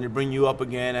down. Then they bring you up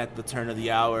again at the turn of the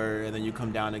hour, and then you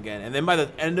come down again. And then by the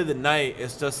end of the night,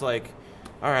 it's just like,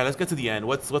 all right, let's get to the end.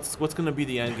 What's going to be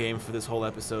the end game for this whole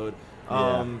episode?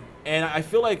 And I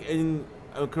feel like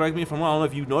correct me if I'm wrong, I don't know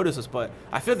if you noticed this, but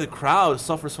I feel the crowd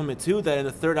suffers from it too, that in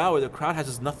the third hour, the crowd has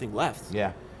just nothing left.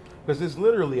 Yeah. Because it's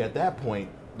literally at that point,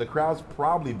 the crowd's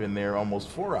probably been there almost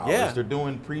 4 hours. Yeah. They're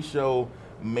doing pre-show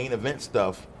main event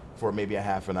stuff for maybe a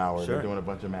half an hour. Sure. They're doing a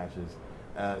bunch of matches.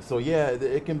 So, yeah,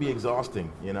 it can be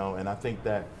exhausting, and I think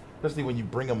that, especially when you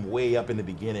bring them way up in the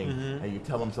beginning and you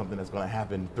tell them something that's going to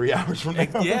happen 3 hours from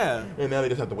now. Yeah. And now they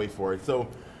just have to wait for it. So,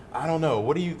 I don't know.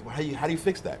 How do you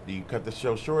fix that? Do you cut the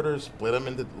show shorter, split them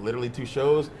into literally 2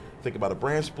 shows? Think about a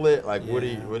brand split? Like, what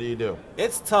do you do?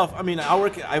 It's tough. I mean,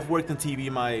 I've worked in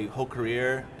TV my whole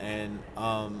career, and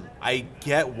I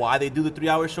get why they do the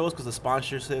 3-hour shows because the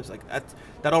sponsorships, like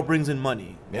that all brings in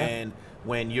money. Yeah. And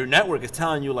when your network is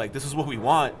telling you like this is what we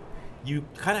want, you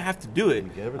kind of have to do it. You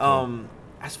give it to 'em.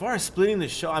 As far as splitting the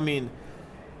show, I mean,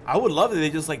 I would love that they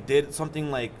just like did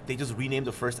something like they just renamed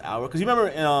the first hour, because you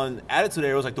remember on Attitude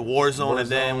Era it was like the War Zone, and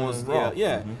then Warzone was and Raw.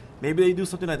 yeah. Maybe they do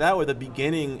something like that where the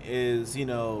beginning is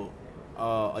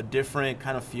a different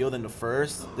kind of feel than the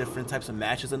first, different types of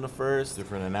matches than the first,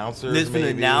 Different announcers, different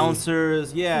maybe?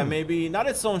 announcers, maybe not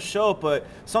its own show, but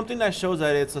something that shows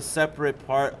that it's a separate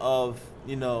part of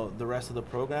the rest of the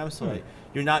program. So like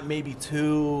you're not maybe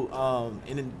too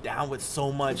in and down with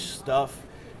so much stuff,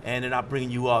 and they're not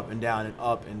bringing you up and down and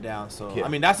up and down. So Yeah. I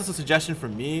mean, that's just a suggestion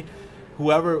from me.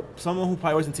 Someone who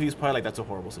probably works in TV is probably like, that's a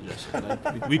horrible suggestion.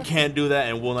 Like, we can't do that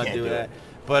and we'll not Can't do do that. it.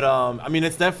 But I mean,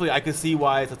 it's definitely, I can see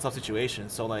why it's a tough situation.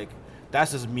 So like,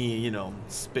 that's just me,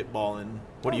 spitballing.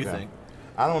 What do you Okay. think?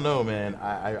 I don't know, man.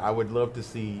 I would love to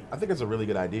see. I think it's a really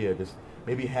good idea. Just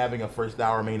maybe having a first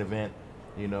hour main event,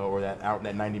 or that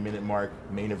 90-minute mark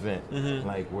main event,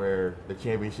 like where the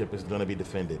championship is going to be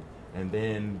defended, and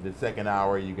then the second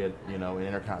hour you get an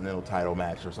intercontinental title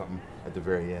match or something at the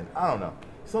very end. I don't know,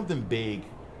 something big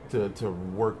to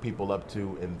work people up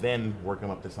to, and then work them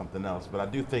up to something else. But I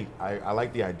do think I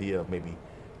like the idea of maybe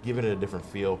giving it a different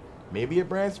feel. Maybe a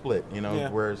brand split,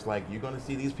 where it's like you're going to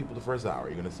see these people the first hour,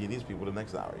 you're going to see these people the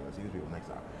next hour, you're going to see these people the next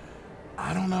hour.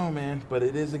 I don't know, man, but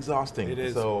it is exhausting. It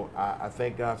is. So I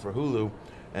thank God for Hulu,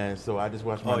 and so I just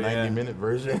watched my Oh, yeah. 90-minute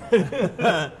version,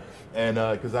 and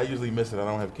because I usually miss it, I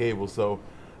don't have cable. So,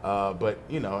 but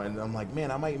and I'm like,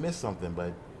 man, I might miss something,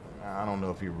 but I don't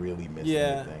know if you really miss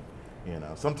anything.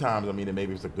 Sometimes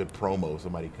maybe it's a good promo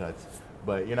somebody cuts,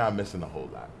 but you're not missing a whole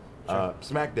lot.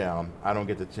 SmackDown, I don't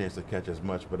get the chance to catch as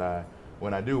much, but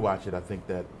when I do watch it, I think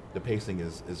that the pacing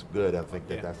is good. I think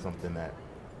that that's something that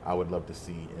I would love to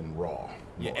see in Raw.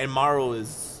 Yeah, and Morrow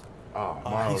is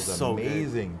Morrow's he's so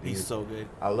amazing. good. He's so good.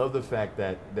 I love the fact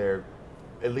that they're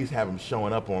at least have him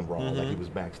showing up on Raw, like he was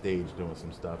backstage doing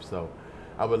some stuff. So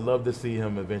I would love to see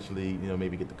him eventually,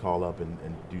 maybe get the call up and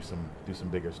do some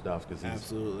bigger stuff because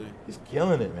he's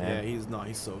killing it, man. Yeah,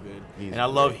 he's so good. And I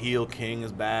love Heel King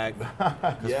is back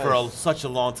because for such a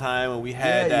long time when we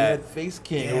had you had Face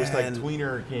King, it was like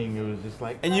Tweener King, it was just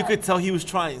like, and you could tell he was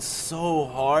trying so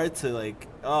hard to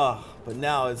but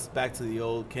now it's back to the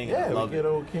old King. Yeah, and I love we get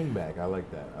old King back. I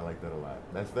like that a lot.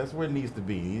 That's where it needs to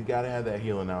be. He's got to have that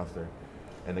heel announcer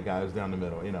and the guy who's down the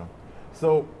middle,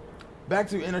 So back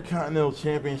to Intercontinental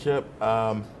Championship.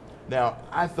 Now,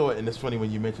 I thought, and it's funny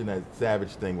when you mentioned that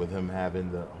Savage thing with him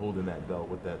holding that belt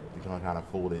with that kind of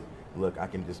folded look. I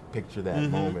can just picture that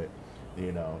moment,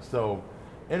 So,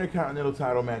 Intercontinental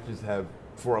title matches have,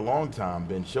 for a long time,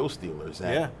 been show stealers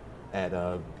at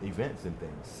events and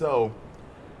things. So,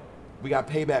 we got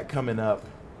Payback coming up.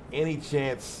 Any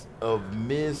chance of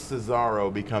Miz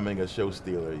Cesaro becoming a show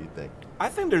stealer, you think? I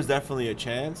think there's definitely a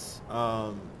chance.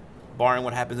 Barring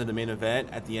what happens in the main event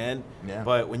at the end. Yeah.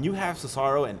 But when you have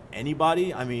Cesaro and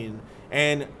anybody,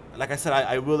 and like I said,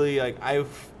 I really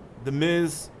The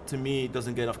Miz to me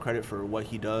doesn't get enough credit for what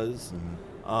he does.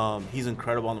 He's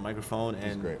incredible on the microphone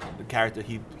and the character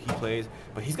he plays.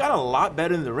 But he's got a lot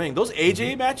better in the ring. Those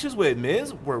AJ matches with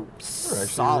Miz were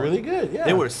solid. Really good. Yeah.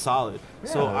 They were solid. Yeah,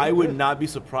 so I would not be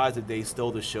surprised if they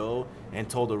stole the show and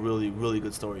told a really, really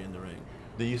good story in the ring.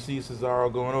 Do you see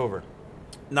Cesaro going over?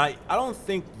 I don't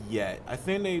think yet. I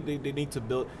think they need to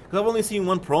build, because I've only seen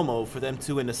one promo for them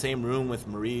two in the same room with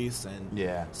Maurice,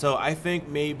 and so I think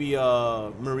maybe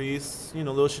Maurice,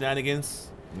 little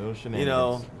shenanigans,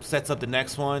 sets up the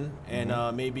next one,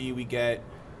 and maybe we get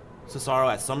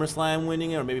Cesaro at SummerSlam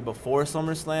winning it, or maybe before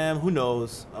SummerSlam. Who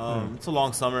knows? It's a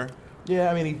long summer.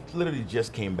 Yeah, he literally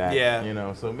just came back.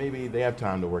 Yeah. So maybe they have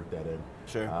time to work that in.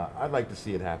 Sure. I'd like to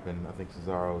see it happen. I think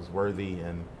Cesaro's worthy,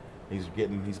 and he's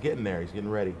getting there. He's getting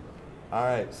ready. All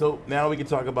right, so now we can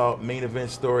talk about main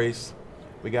event stories.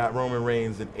 We got Roman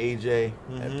Reigns and AJ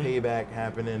at Payback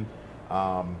happening.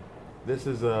 This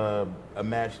is a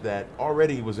match that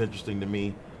already was interesting to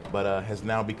me, but has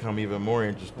now become even more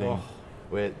interesting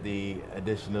with the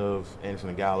addition of Anderson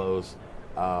and Gallows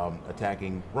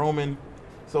attacking Roman.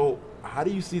 So how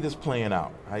do you see this playing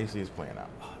out?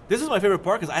 This is my favorite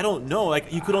part because I don't know.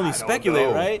 You could only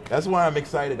speculate, right? That's why I'm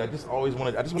excited. I just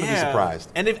want to be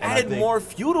surprised. And they've added more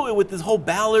fuel to it with this whole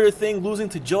Balor thing, losing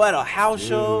to Joe at a house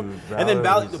show. And then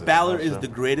Balor is the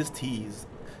greatest tease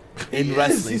in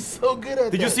wrestling. He's so good at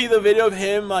that. Did you see the video of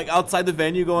him outside the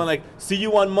venue going see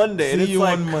you on Monday? And it's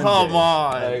come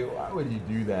on. Why would you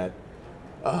do that?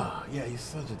 Oh, yeah, he's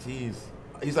such a tease.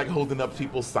 He's holding up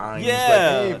people's signs.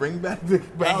 Yeah. Hey, bring back the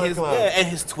Balor Club. Yeah, and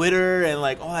his Twitter and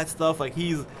all that stuff.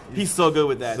 He's so good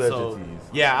with that. Such a tease.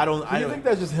 Yeah, I don't. Do you think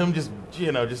that's just him,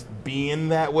 just being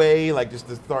that way, just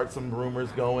to start some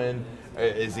rumors going?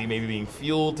 Is he maybe being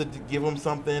fueled to give him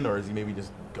something, or is he maybe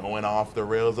just going off the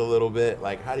rails a little bit?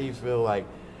 How do you feel?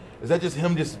 Is that just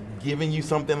him just giving you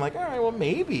something? All right, well,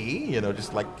 maybe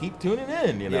just keep tuning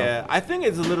in. Yeah, I think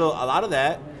it's a lot of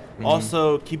that.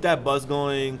 Also, keep that buzz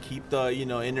going, keep the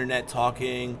internet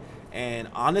talking, and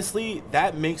honestly,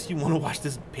 that makes you want to watch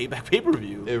this Payback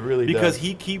pay-per-view. It really does. Because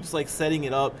he keeps setting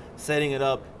it up,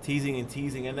 teasing,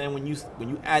 and then when you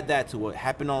add that to what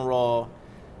happened on Raw,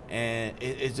 and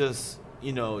it just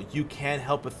you can't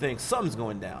help but think something's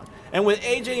going down. And with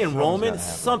AJ and Roman,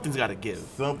 something's got to give.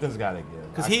 Something's got to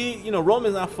give. Because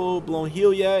Roman's not full blown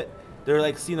heel yet. They're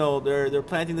they're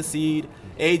planting the seed.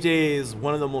 AJ is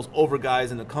one of the most over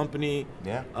guys in the company.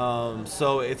 Yeah.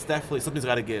 So it's definitely something's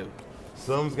got to give.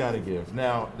 Something's got to give.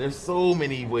 Now, there's so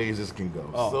many ways this can go.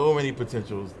 So many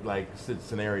potential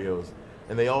scenarios,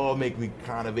 and they all make me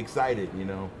kind of excited.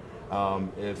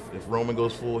 If Roman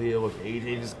goes full heel, if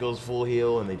AJ just goes full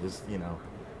heel, and they just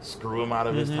screw him out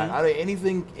of his title.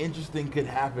 Anything interesting could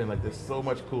happen. There's so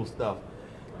much cool stuff.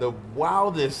 The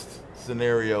wildest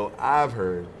scenario I've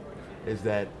heard is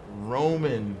that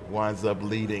Roman winds up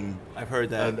leading I've heard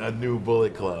that. a new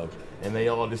Bullet Club, and they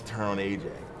all just turn on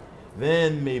AJ.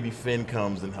 Then maybe Finn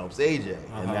comes and helps AJ,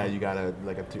 and now you got a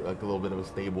little bit of a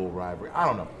stable rivalry. I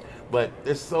don't know, but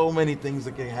there's so many things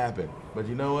that can happen. But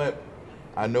you know what?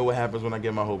 I know what happens when I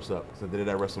get my hopes up. So I did it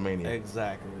at WrestleMania.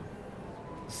 Exactly.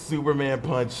 Superman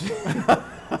punch.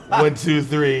 1, 2,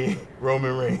 3.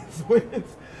 Roman Reigns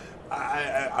wins.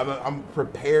 I'm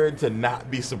prepared to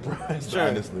not be surprised,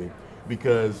 honestly,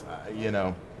 because but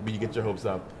you get your hopes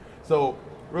up. So,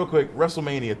 real quick,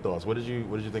 WrestleMania thoughts. What did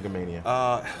you think of Mania?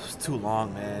 It was too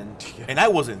long, man. And I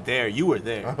wasn't there. You were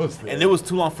there. I was there. And it was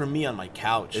too long for me on my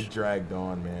couch. It dragged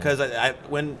on, man. Because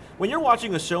when you're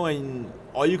watching a show and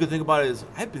all you can think about is,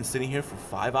 I've been sitting here for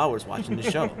 5 hours watching the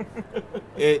show.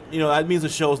 That means the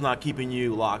show's not keeping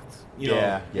you locked,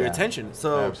 your attention.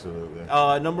 So, absolutely.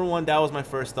 Number one, that was my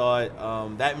first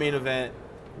thought. That main event,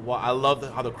 I love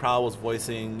how the crowd was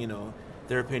voicing,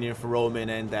 their opinion for Roman,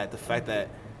 and that the fact that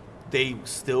they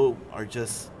still are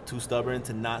just too stubborn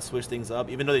to not switch things up,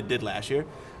 even though they did last year,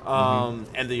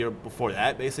 and the year before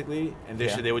that, basically. And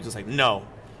this year they were just like, no.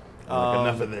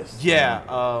 Enough of this.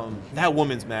 Yeah, that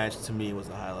women's match to me was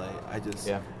a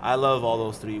highlight. I love all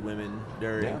those three women.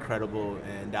 They're incredible,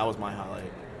 and that was my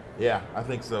highlight. Yeah, I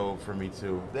think so for me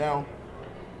too. Now,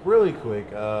 really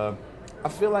quick, I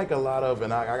feel like a lot of,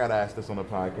 and I got to ask this on the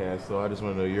podcast, so I just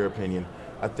want to know your opinion.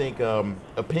 I think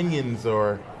opinions,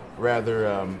 or rather,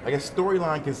 I guess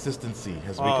storyline consistency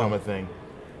has become a thing,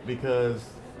 because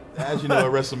as you know, at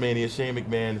WrestleMania, Shane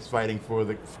McMahon is fighting for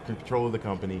the control of the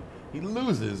company. He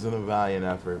loses in a valiant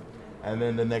effort, and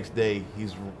then the next day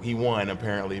he won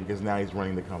apparently, because now he's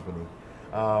running the company.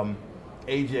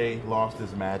 AJ lost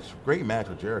his match, great match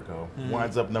with Jericho,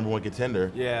 winds up number one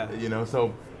contender. Yeah,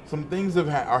 so some things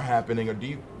are happening. Or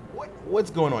what's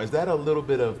going on? Is that a little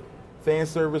bit of fan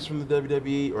service from the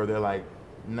WWE, or they're like,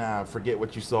 nah, forget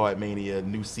what you saw at Mania,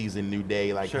 new season, new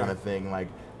day, kind of thing. Like,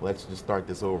 let's just start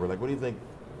this over. Like, what do you think?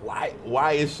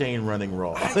 Why is Shane running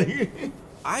Raw?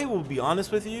 I will be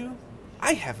honest with you.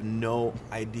 I have no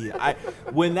idea.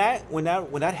 When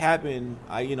that happened,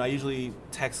 I usually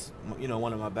text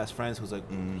one of my best friends who's a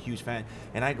huge fan,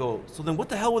 and I go, so then what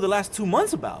the hell were the last 2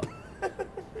 months about?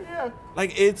 Yeah.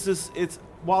 Like,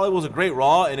 while it was a great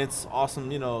Raw, and it's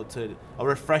awesome, a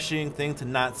refreshing thing to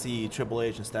not see Triple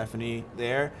H and Stephanie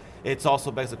there, it's also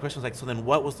begs the question, so then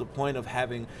what was the point of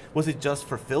having, was it just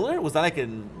for filler? Was that like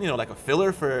a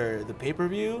filler for the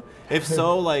pay-per-view? If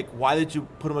so, why did you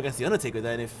put him against The Undertaker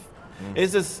then?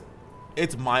 It's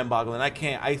mind-boggling. I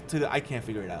can't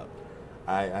figure it out.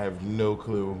 I have no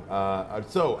clue.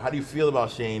 So how do you feel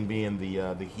about Shane being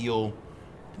the heel,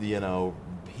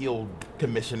 heel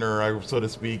commissioner, so to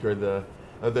speak, or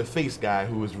the face guy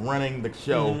who is running the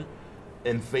show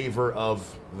in favor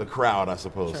of the crowd, I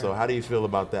suppose. Sure. So how do you feel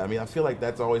about that? I mean, I feel like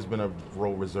that's always been a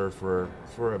role reserved for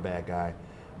a bad guy.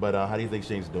 But how do you think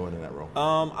Shane's doing in that role?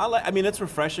 It's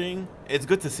refreshing. It's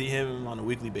good to see him on a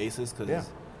weekly basis,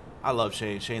 because I love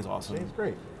Shane. Shane's awesome. Shane's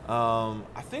great.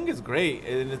 I think it's great,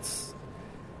 and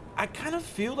I kind of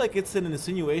feel like it's an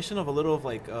insinuation of a little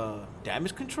of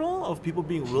damage control, of people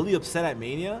being really upset at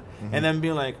Mania, and then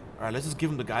being like, all right, let's just give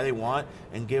them the guy they want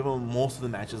and give them most of the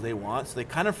matches they want. So they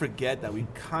kind of forget that we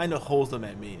kind of host them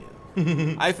at Mania.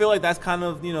 I feel like that's kind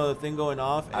of the thing going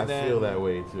off. And I feel that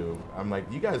way too. I'm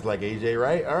like, you guys like AJ,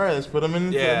 right? All right, let's put him in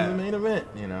the main event.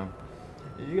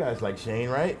 You guys like Shane,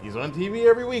 right? He's on TV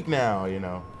every week now.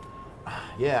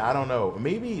 Yeah, I don't know.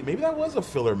 Maybe that was a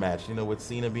filler match. With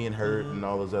Cena being hurt and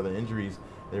all those other injuries,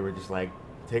 they were just like,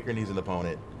 Taker needs an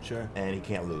opponent, sure, and he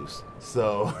can't lose.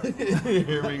 So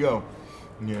here we go.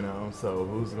 So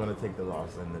who's going to take the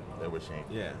loss? And that was Shane.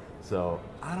 Yeah. So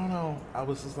I don't know. I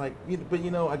was just like, but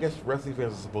I guess wrestling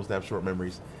fans are supposed to have short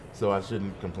memories, so I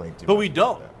shouldn't complain too much. But we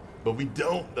don't. But we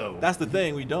don't, though. That's the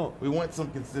thing. We don't. We want some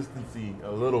consistency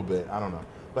a little bit. I don't know.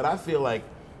 But I feel like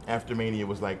after Mania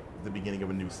was like the beginning of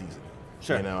a new season.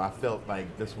 Sure. I felt like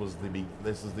this is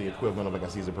the equivalent of like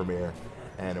a season premiere,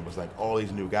 and it was like all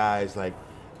these new guys, like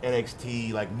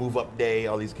NXT, like Move Up Day,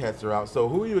 all these cats are out. So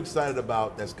who are you excited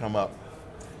about that's come up?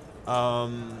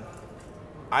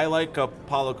 I like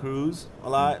Apollo Crews a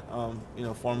lot.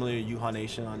 Formerly Yuha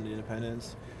Nation on the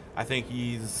Independents. I think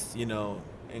he's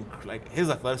his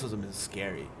athleticism is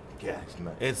scary. Yeah, it's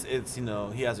nice. It's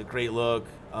he has a great look.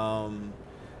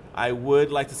 I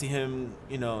would like to see him,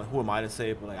 who am I to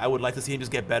say, but I would like to see him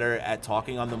just get better at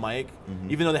talking on the mic,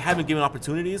 even though they haven't given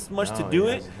opportunities much to do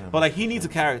it. But he needs a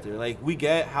character. We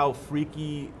get how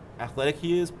freaky athletic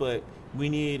he is, but we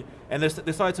need, and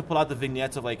they started to pull out the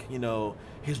vignettes of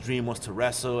his dream was to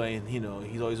wrestle, and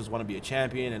he's always just want to be a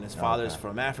champion, and his father's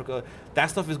from Africa. That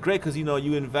stuff is great because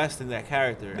you invest in that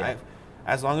character. Yeah.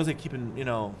 As long as they keep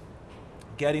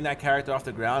getting that character off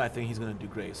the ground, I think he's going to do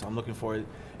great. So I'm looking forward.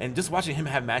 And just watching him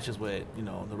have matches with,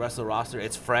 the rest of the roster,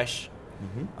 it's fresh.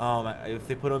 If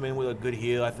they put him in with a good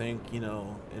heel, I think,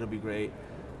 it'll be great.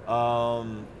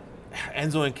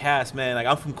 Enzo and Cass, man,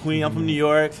 I'm from Queens, I'm from New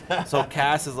York. So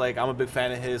Cass is I'm a big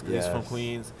fan of his because he's from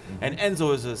Queens. And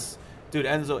Enzo is just, dude,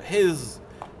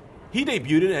 he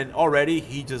debuted and already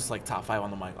he just top 5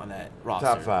 on the mic on that roster.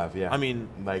 Top 5, yeah. I mean,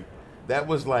 that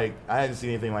was I hadn't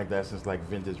seen anything like that since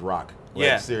vintage Rock.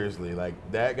 Seriously,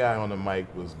 that guy on the mic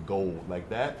was gold.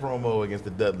 That promo against the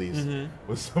Dudleys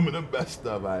was some of the best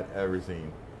stuff I'd ever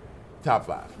seen. Top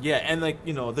 5. Yeah, and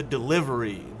the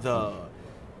delivery,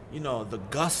 the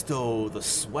gusto, the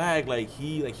swag. Like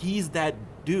he's that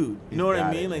dude. You know what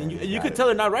I mean? Like you could tell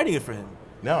they're not writing it for him.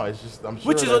 No, it's just I'm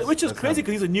sure which is crazy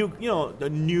because he's a new, the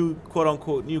new quote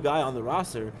unquote new guy on the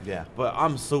roster. Yeah. But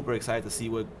I'm super excited to see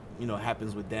what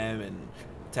happens with them and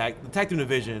the tag team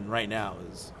division right now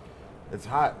is. It's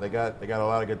hot. They got a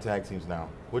lot of good tag teams now,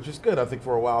 which is good. I think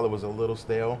for a while it was a little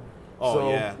stale.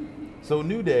 So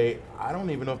New Day, I don't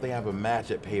even know if they have a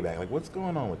match at Payback. Like, what's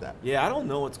going on with that? Yeah, I don't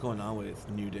know what's going on with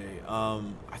New Day. I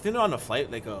think they're on a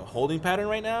flight, like a holding pattern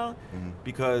right now,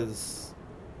 because,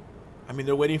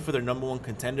 they're waiting for their number one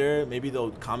contender. Maybe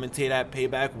they'll commentate at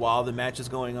Payback while the match is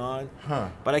going on. Huh.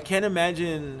 But I can't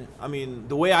imagine.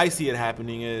 The way I see it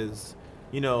happening is,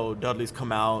 Dudley's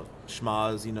come out,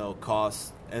 Schmaz,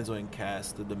 cost Enzo and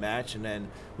Cass the match, and then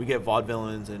we get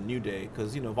Vaudevillains and New Day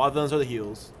because Vaudevillains are the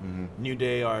heels. New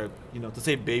Day are to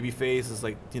say babyface is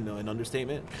like an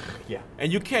understatement. Yeah.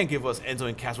 And you can't give us Enzo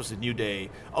and Cass versus New Day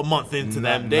a month into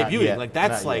them debuting. Like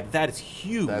that is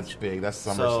huge. That's big. That's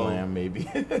SummerSlam maybe.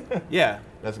 Yeah.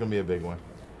 That's gonna be a big one.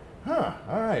 Huh.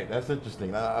 All right. That's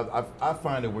interesting. I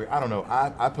find it weird. I don't know.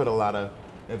 I put a lot of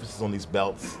emphasis on these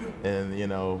belts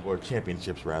and or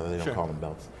championships rather. They don't call them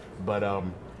belts, but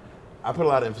I put a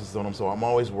lot of emphasis on them, so I'm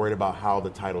always worried about how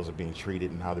the titles are being treated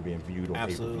and how they're being viewed on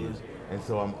pay-per-views. And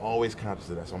so I'm always conscious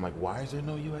of that. So I'm like, why is there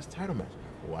no U.S. title match?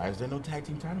 Why is there no tag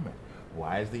team title match?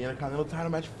 Why is the Intercontinental title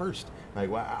match first?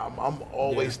 Like, I'm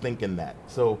always thinking that.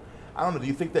 So I don't know. Do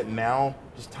you think that now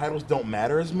just titles don't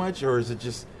matter as much, or is it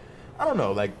just, I don't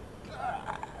know, like,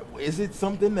 is it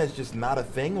something that's just not a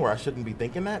thing where I shouldn't be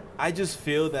thinking that? I just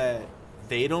feel that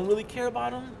they don't really care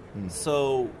about them.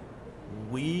 So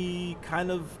we kind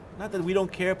of, not that we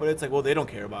don't care, but it's like, well, they don't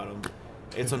care about them.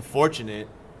 It's unfortunate.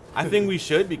 I think we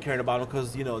should be caring about them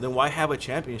because, then why have a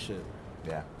championship?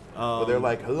 Yeah. But they're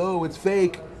like, hello, it's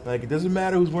fake. Like, it doesn't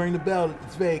matter who's wearing the belt.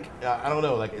 It's fake. I don't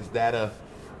know. Like, is that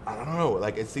I don't know.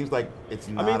 Like, it seems like it's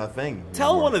not a thing.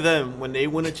 Tell one of them when they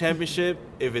win a championship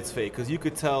if it's fake because you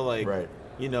could tell, like, right.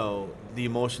 The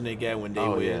emotion they get when they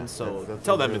win. Yeah. So that's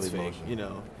tell them really it's fake,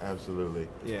 Absolutely.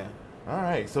 Yeah. All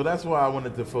right, so that's why I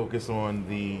wanted to focus on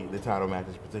the title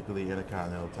matches, particularly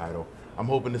Intercontinental title. I'm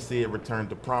hoping to see it return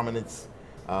to prominence,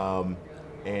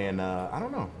 and I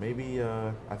don't know, maybe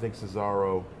I think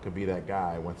Cesaro could be that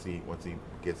guy once he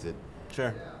gets it.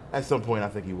 Sure. At some point, I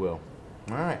think he will.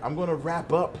 All right, I'm going to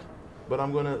wrap up, but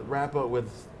I'm going to wrap up with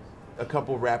a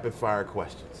couple rapid fire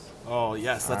questions. Oh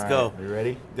yes, let's go. go. Are you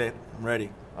ready? I'm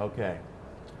ready. Okay.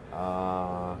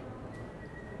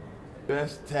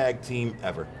 Best tag team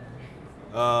ever.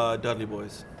 Dudley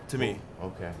Boys, to me.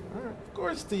 Okay. All right. Of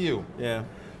course, to you. Yeah.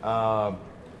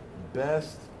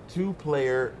 Best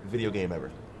two-player video game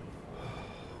ever.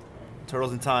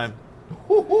 Turtles in Time.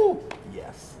 Woo-hoo.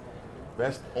 Yes.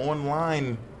 Best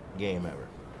online game ever.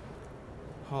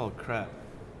 Oh, crap.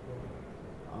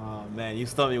 Oh, man, you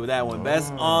stumped me with that one.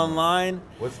 Best online.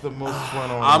 What's the most fun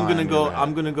online?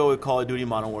 I'm gonna go with Call of Duty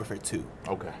Modern Warfare 2.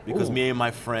 Okay. Because me and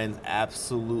my friends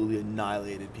absolutely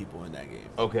annihilated people in that game.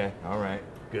 Okay. All right.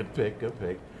 Good pick.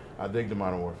 I dig the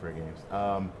Modern Warfare games.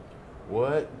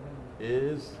 What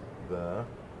is the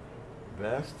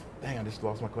best? Dang, I just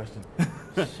lost my question.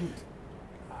 Shoot.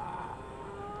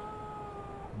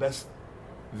 Best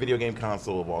video game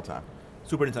console of all time.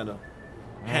 Super Nintendo.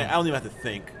 I don't even have to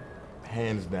think.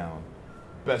 Hands down.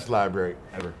 Best library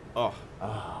ever. Oh,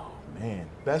 man.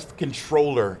 Best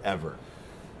controller ever.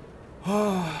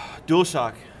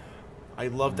 DualShock. I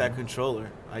love that controller.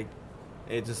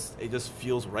 It just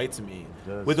feels right to me.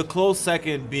 With a close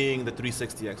second being the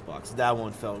 360 Xbox. That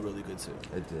one felt really good too.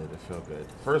 It did. It felt good.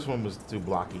 First one was too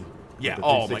blocky. Yeah.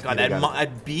 Oh my god,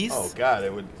 that beast. Oh god,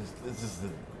 it would. This is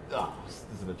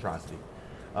an atrocity.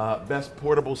 Best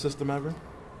portable system ever.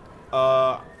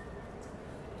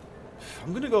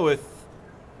 I'm gonna go with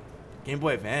Game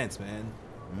Boy Advance, man.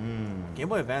 Game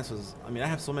Boy Advance was, I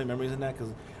have so many memories in that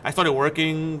because I started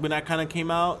working when that kind of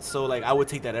came out. So, I would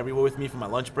take that everywhere with me for my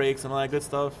lunch breaks and all that good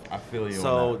stuff. I feel you.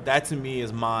 So, that to me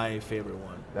is my favorite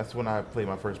one. That's when I played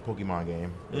my first Pokemon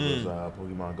game. It was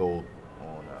Pokemon Gold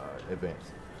on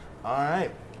Advance. All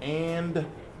right. And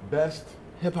best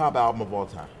hip-hop album of all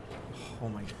time. Oh,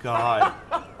 my God.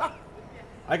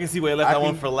 I can see why I left that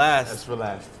one for last. That's for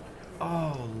last.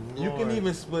 Oh, Lord. You can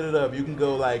even split it up. You can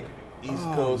go East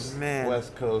Coast,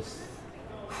 West Coast,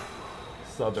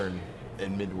 Southern,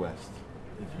 and Midwest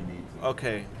if you need to.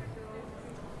 Okay.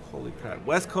 Holy crap.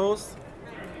 West Coast,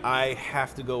 I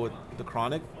have to go with The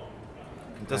Chronic.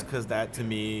 Just because that, to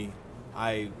me,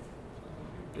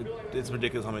 it's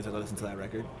ridiculous how many times I listen to that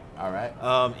record. All right.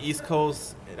 East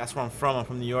Coast, that's where I'm from. I'm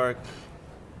from New York.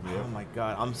 Oh my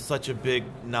God, I'm such a big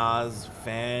Nas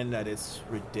fan that it's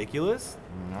ridiculous.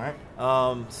 All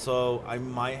right. So I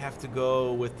might have to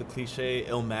go with the cliche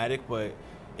Illmatic, but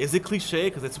is it cliche?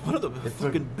 Because it's one of the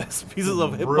fucking best pieces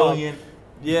of hip hop. Brilliant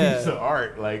Yeah. piece of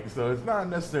art. Like, so it's not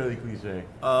necessarily cliche.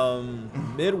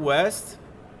 Midwest.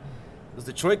 Does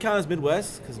Detroit count as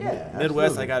Midwest? Because Yeah,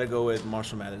 Midwest, absolutely. I gotta go with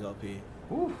Marshall Mathers LP.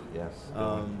 Ooh, yes.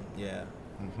 Yeah.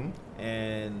 Mm-hmm.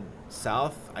 And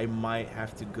South, I might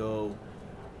have to go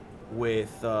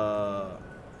with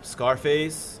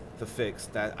Scarface, The Fix.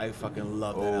 That I fucking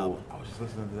love that album. I was just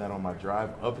listening to that on my drive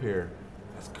up here.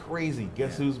 That's crazy.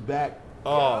 Guess who's back?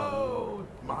 Oh.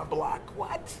 My block.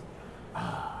 What?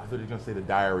 I thought you were going to say The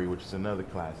Diary, which is another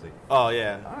classic. Oh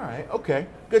yeah. All right. Okay.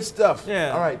 Good stuff.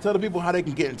 Yeah. All right. Tell the people how they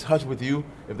can get in touch with you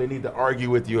if they need to argue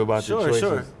with you about your choices.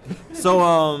 Sure.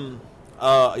 So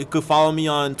you could follow me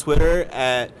on Twitter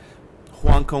at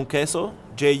Juan Conqueso,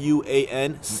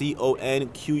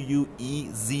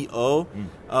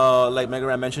 JUANCONQUEZO. Like Mega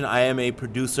Ran mentioned, I am a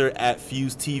producer at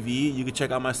Fuse TV. You can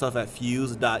check out my stuff at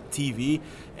fuse.tv.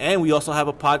 And we also have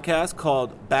a podcast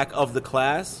called Back of the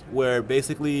Class, where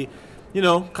basically,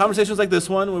 conversations like this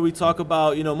one, where we talk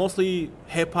about, mostly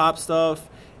hip-hop stuff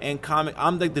and comic.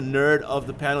 I'm like the nerd of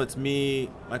the panel. It's me,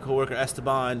 my coworker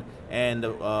Esteban, and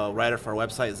the writer for our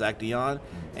website, Zach Dion.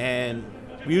 And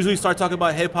we usually start talking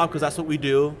about hip-hop because that's what we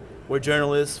do. We're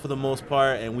journalists for the most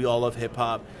part, and we all love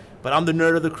hip-hop. But I'm the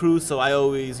nerd of the crew, so I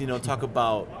always, talk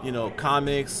about,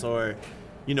 comics or,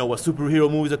 what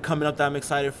superhero movies are coming up that I'm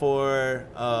excited for,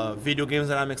 video games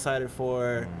that I'm excited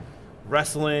for,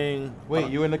 wrestling.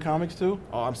 Wait, you into comics too?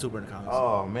 Oh, I'm super into comics.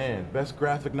 Oh, man. Best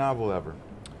graphic novel ever.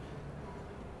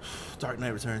 Dark Knight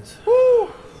Returns. Woo!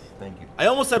 Thank you. I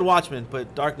almost said Watchmen,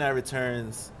 but Dark Knight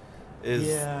Returns is...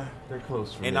 Yeah, they're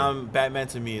close for me. And Batman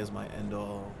to me is my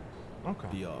end-all, Okay.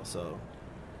 be-all, so...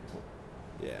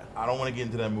 Yeah. I don't want to get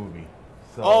into that movie.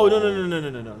 So, Oh,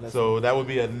 no. That's So that would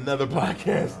be another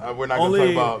podcast. We're not going to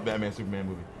Only- talk about Batman Superman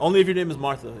movie. only if your name is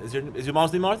Martha. Is your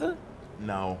mom's name Martha?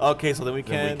 No. Okay, so then we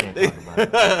Then can. we can't talk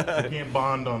about it. We can't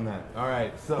bond on that. All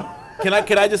right, so... Can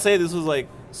I just say this was like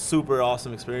super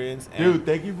awesome experience? And Dude,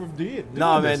 thank you for doing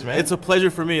no, this, man. it's a pleasure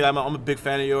for me. I'm a big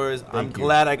fan of yours. I'm you.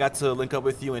 glad I got to link up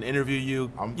with you and interview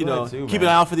you. I'm you glad know, too, keep man.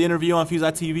 an eye out for the interview on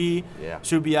Fuse.tv. Yeah.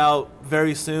 Should be out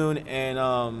very soon.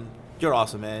 And you're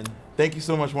awesome, man. Thank you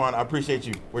so much, Juan. I appreciate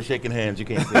you. We're shaking hands. You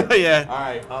can't see it. Yeah. All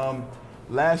right.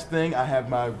 Last thing, I have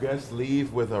my guests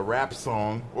leave with a rap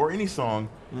song or any song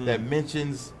that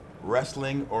mentions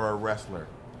wrestling or a wrestler.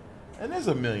 And there's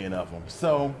a million of them.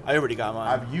 So I already got mine.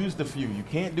 I've used a few. You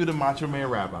can't do the Macho Man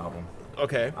rap album.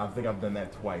 Okay. I think I've done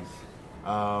that twice.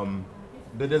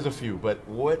 There's a few, but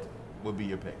what would be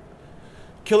your pick?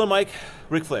 Killer Mike,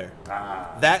 Ric Flair.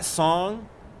 That song,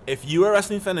 if you're a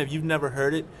wrestling fan, if you've never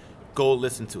heard it, go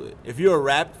listen to it. If you're a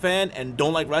rap fan and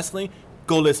don't like wrestling,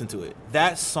 go listen to it.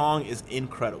 That song is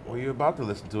incredible. Well, you're about to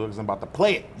listen to it because I'm about to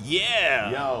play it. Yeah.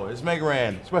 Yo, it's Mega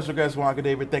Ran. Special guest Wonka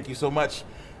David. Thank you so much.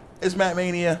 It's Matt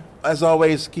Mania. As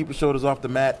always, keep your shoulders off the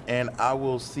mat, and I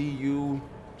will see you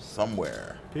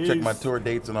somewhere. Peace. Check my tour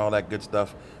dates and all that good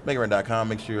stuff. MegaRan.com.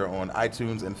 Make sure you're on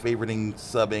iTunes and favoriting,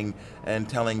 subbing, and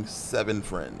telling 7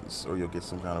 friends, or you'll get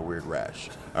some kind of weird rash.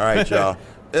 All right, y'all.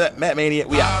 Matt Mania,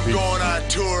 we out. I'm Peace. going on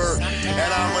tour,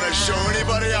 and I'm going to show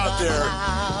anybody out there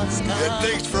that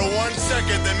thinks for 1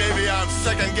 second that maybe I'm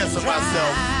second-guessing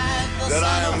myself that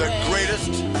I am the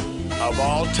greatest of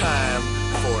all time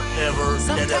forever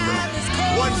and ever.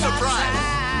 One surprise.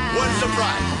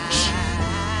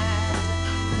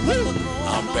 Woo!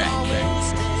 I'm back.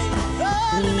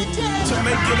 To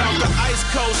make it out the ice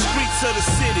cold streets of the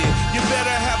city, you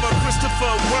better have a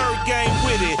Christopher word game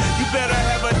with it. You better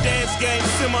have a dance game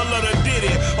similar to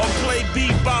Diddy, or play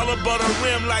b-baller but a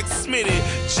rim like Smitty.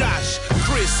 Josh,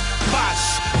 Chris,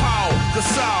 Bosh, Paul,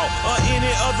 Gasol, or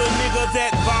any other nigga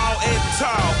that ball and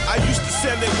tall. I used to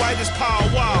sell it white as Paul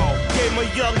Wall. Gave my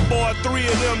young boy 3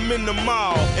 of them in the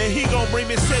mall, and he gon'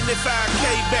 bring me 75K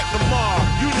back tomorrow.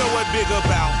 You know what big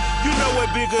about. You know what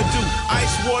bigger do.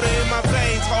 Ice water in my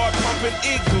veins, hard pumping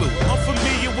igloo. I'm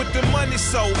familiar with the money,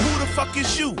 so who the fuck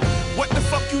is you? What the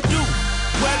fuck you do?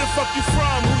 Where the fuck you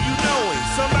from? Who you knowing?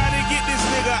 Somebody get this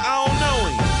nigga, I don't know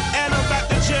him. And I'm about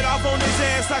to jet off on his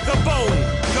ass like a Boeing.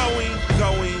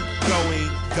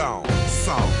 Gone.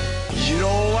 So. You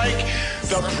don't like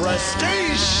the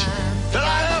prestige that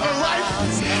I have in life?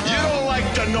 You don't like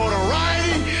the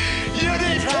notoriety? You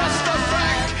detest the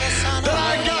fact that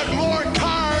I got more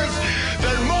cars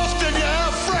than most of you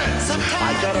have friends.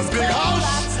 I got a big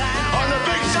house on the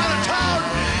big side of town.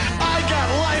 I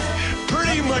got life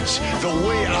pretty much the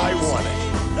way I want it.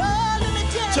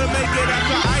 To make it out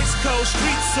the ice cold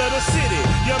streets of the city.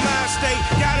 Your mind state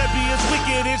gotta be as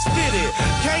wicked as fitted.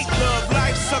 Can't love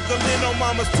life suckling on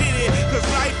mama's titty, cause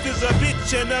life is a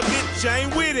bitch and a bitch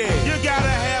ain't with it. You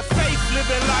gotta have faith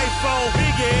living life on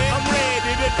biggie. I'm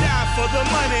ready to die for the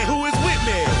money, who is with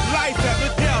me? Life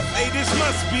after death, this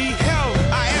must be hell.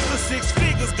 I asked for 6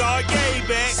 figures, God gave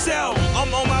back self.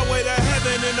 I'm on my way to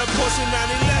heaven in a Porsche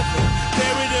 911.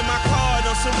 Buried in my car and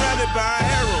I'm surrounded by a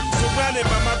harem. Surrounded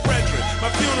by my brethren, my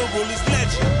funeral is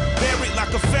legend. Buried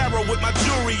like a pharaoh with my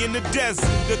jewelry in the desert.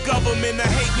 The government they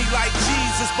hate me like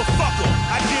Jesus, but fuck 'em.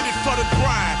 I did it for the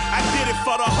grind, I did it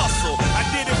for the hustle, I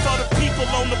did it for the people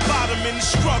on the bottom in the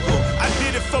struggle. I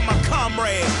did it for my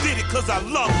comrades, did it cause I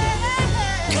love them.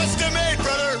 Custom made,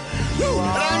 brother. Woo.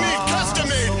 And I mean custom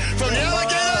made. From the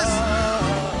alligators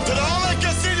to the Ole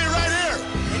Cassini right here.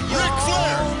 Ric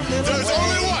Flair. There's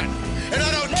only one. And I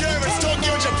don't care if it's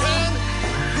Tokyo, Japan,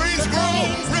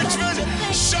 Greensboro, Richmond,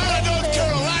 Charlotte, North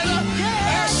Carolina,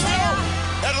 Asheville,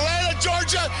 Atlanta,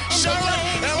 Georgia, Charlotte,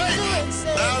 LA.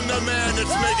 I'm the man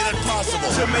that's making it possible.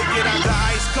 To make it out the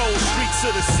ice cold streets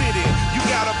of the city, you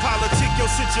gotta politic your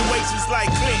situations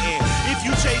like Clinton. If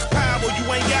you chase power, you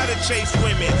ain't gotta chase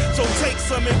women. So take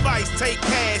some advice, take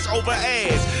cash over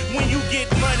ass. When you get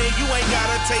money, you ain't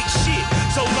gotta take shit.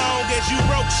 So long as you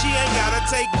broke, she ain't gotta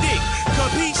take dick.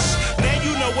 Capiche? Now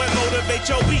you know what motivates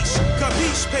your beast.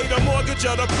 Capiche? Pay the mortgage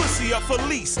or the pussy up for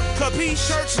lease. Capiche?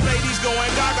 Church ladies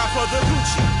going gaga for the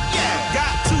Gucci. Yeah.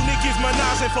 Got 2 Nickies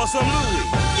Minaj'ing for some Louis.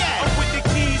 Yeah. I'm with the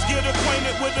keys, get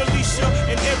acquainted with Alicia.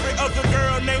 And every other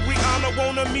girl named Rihanna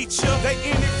wanna meet ya. They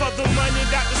in it for the money,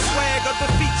 got the swag of the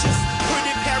features.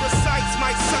 Pretty parasites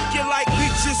might suck you like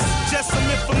leeches. Just some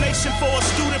information for a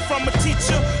student from a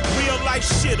teacher. Real life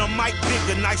shit, I'm Mike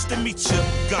Bigger, nice to meet you.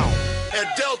 Gone.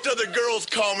 At Delta, the girls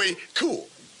call me Cool.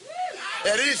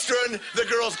 At Eastern, the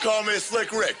girls call me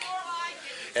Slick Rick.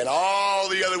 And all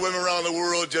the other women around the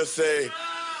world just say,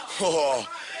 oh,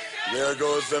 there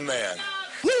goes the man.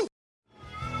 Woo!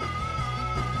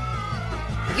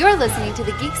 You're listening to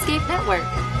the Geekscape Network.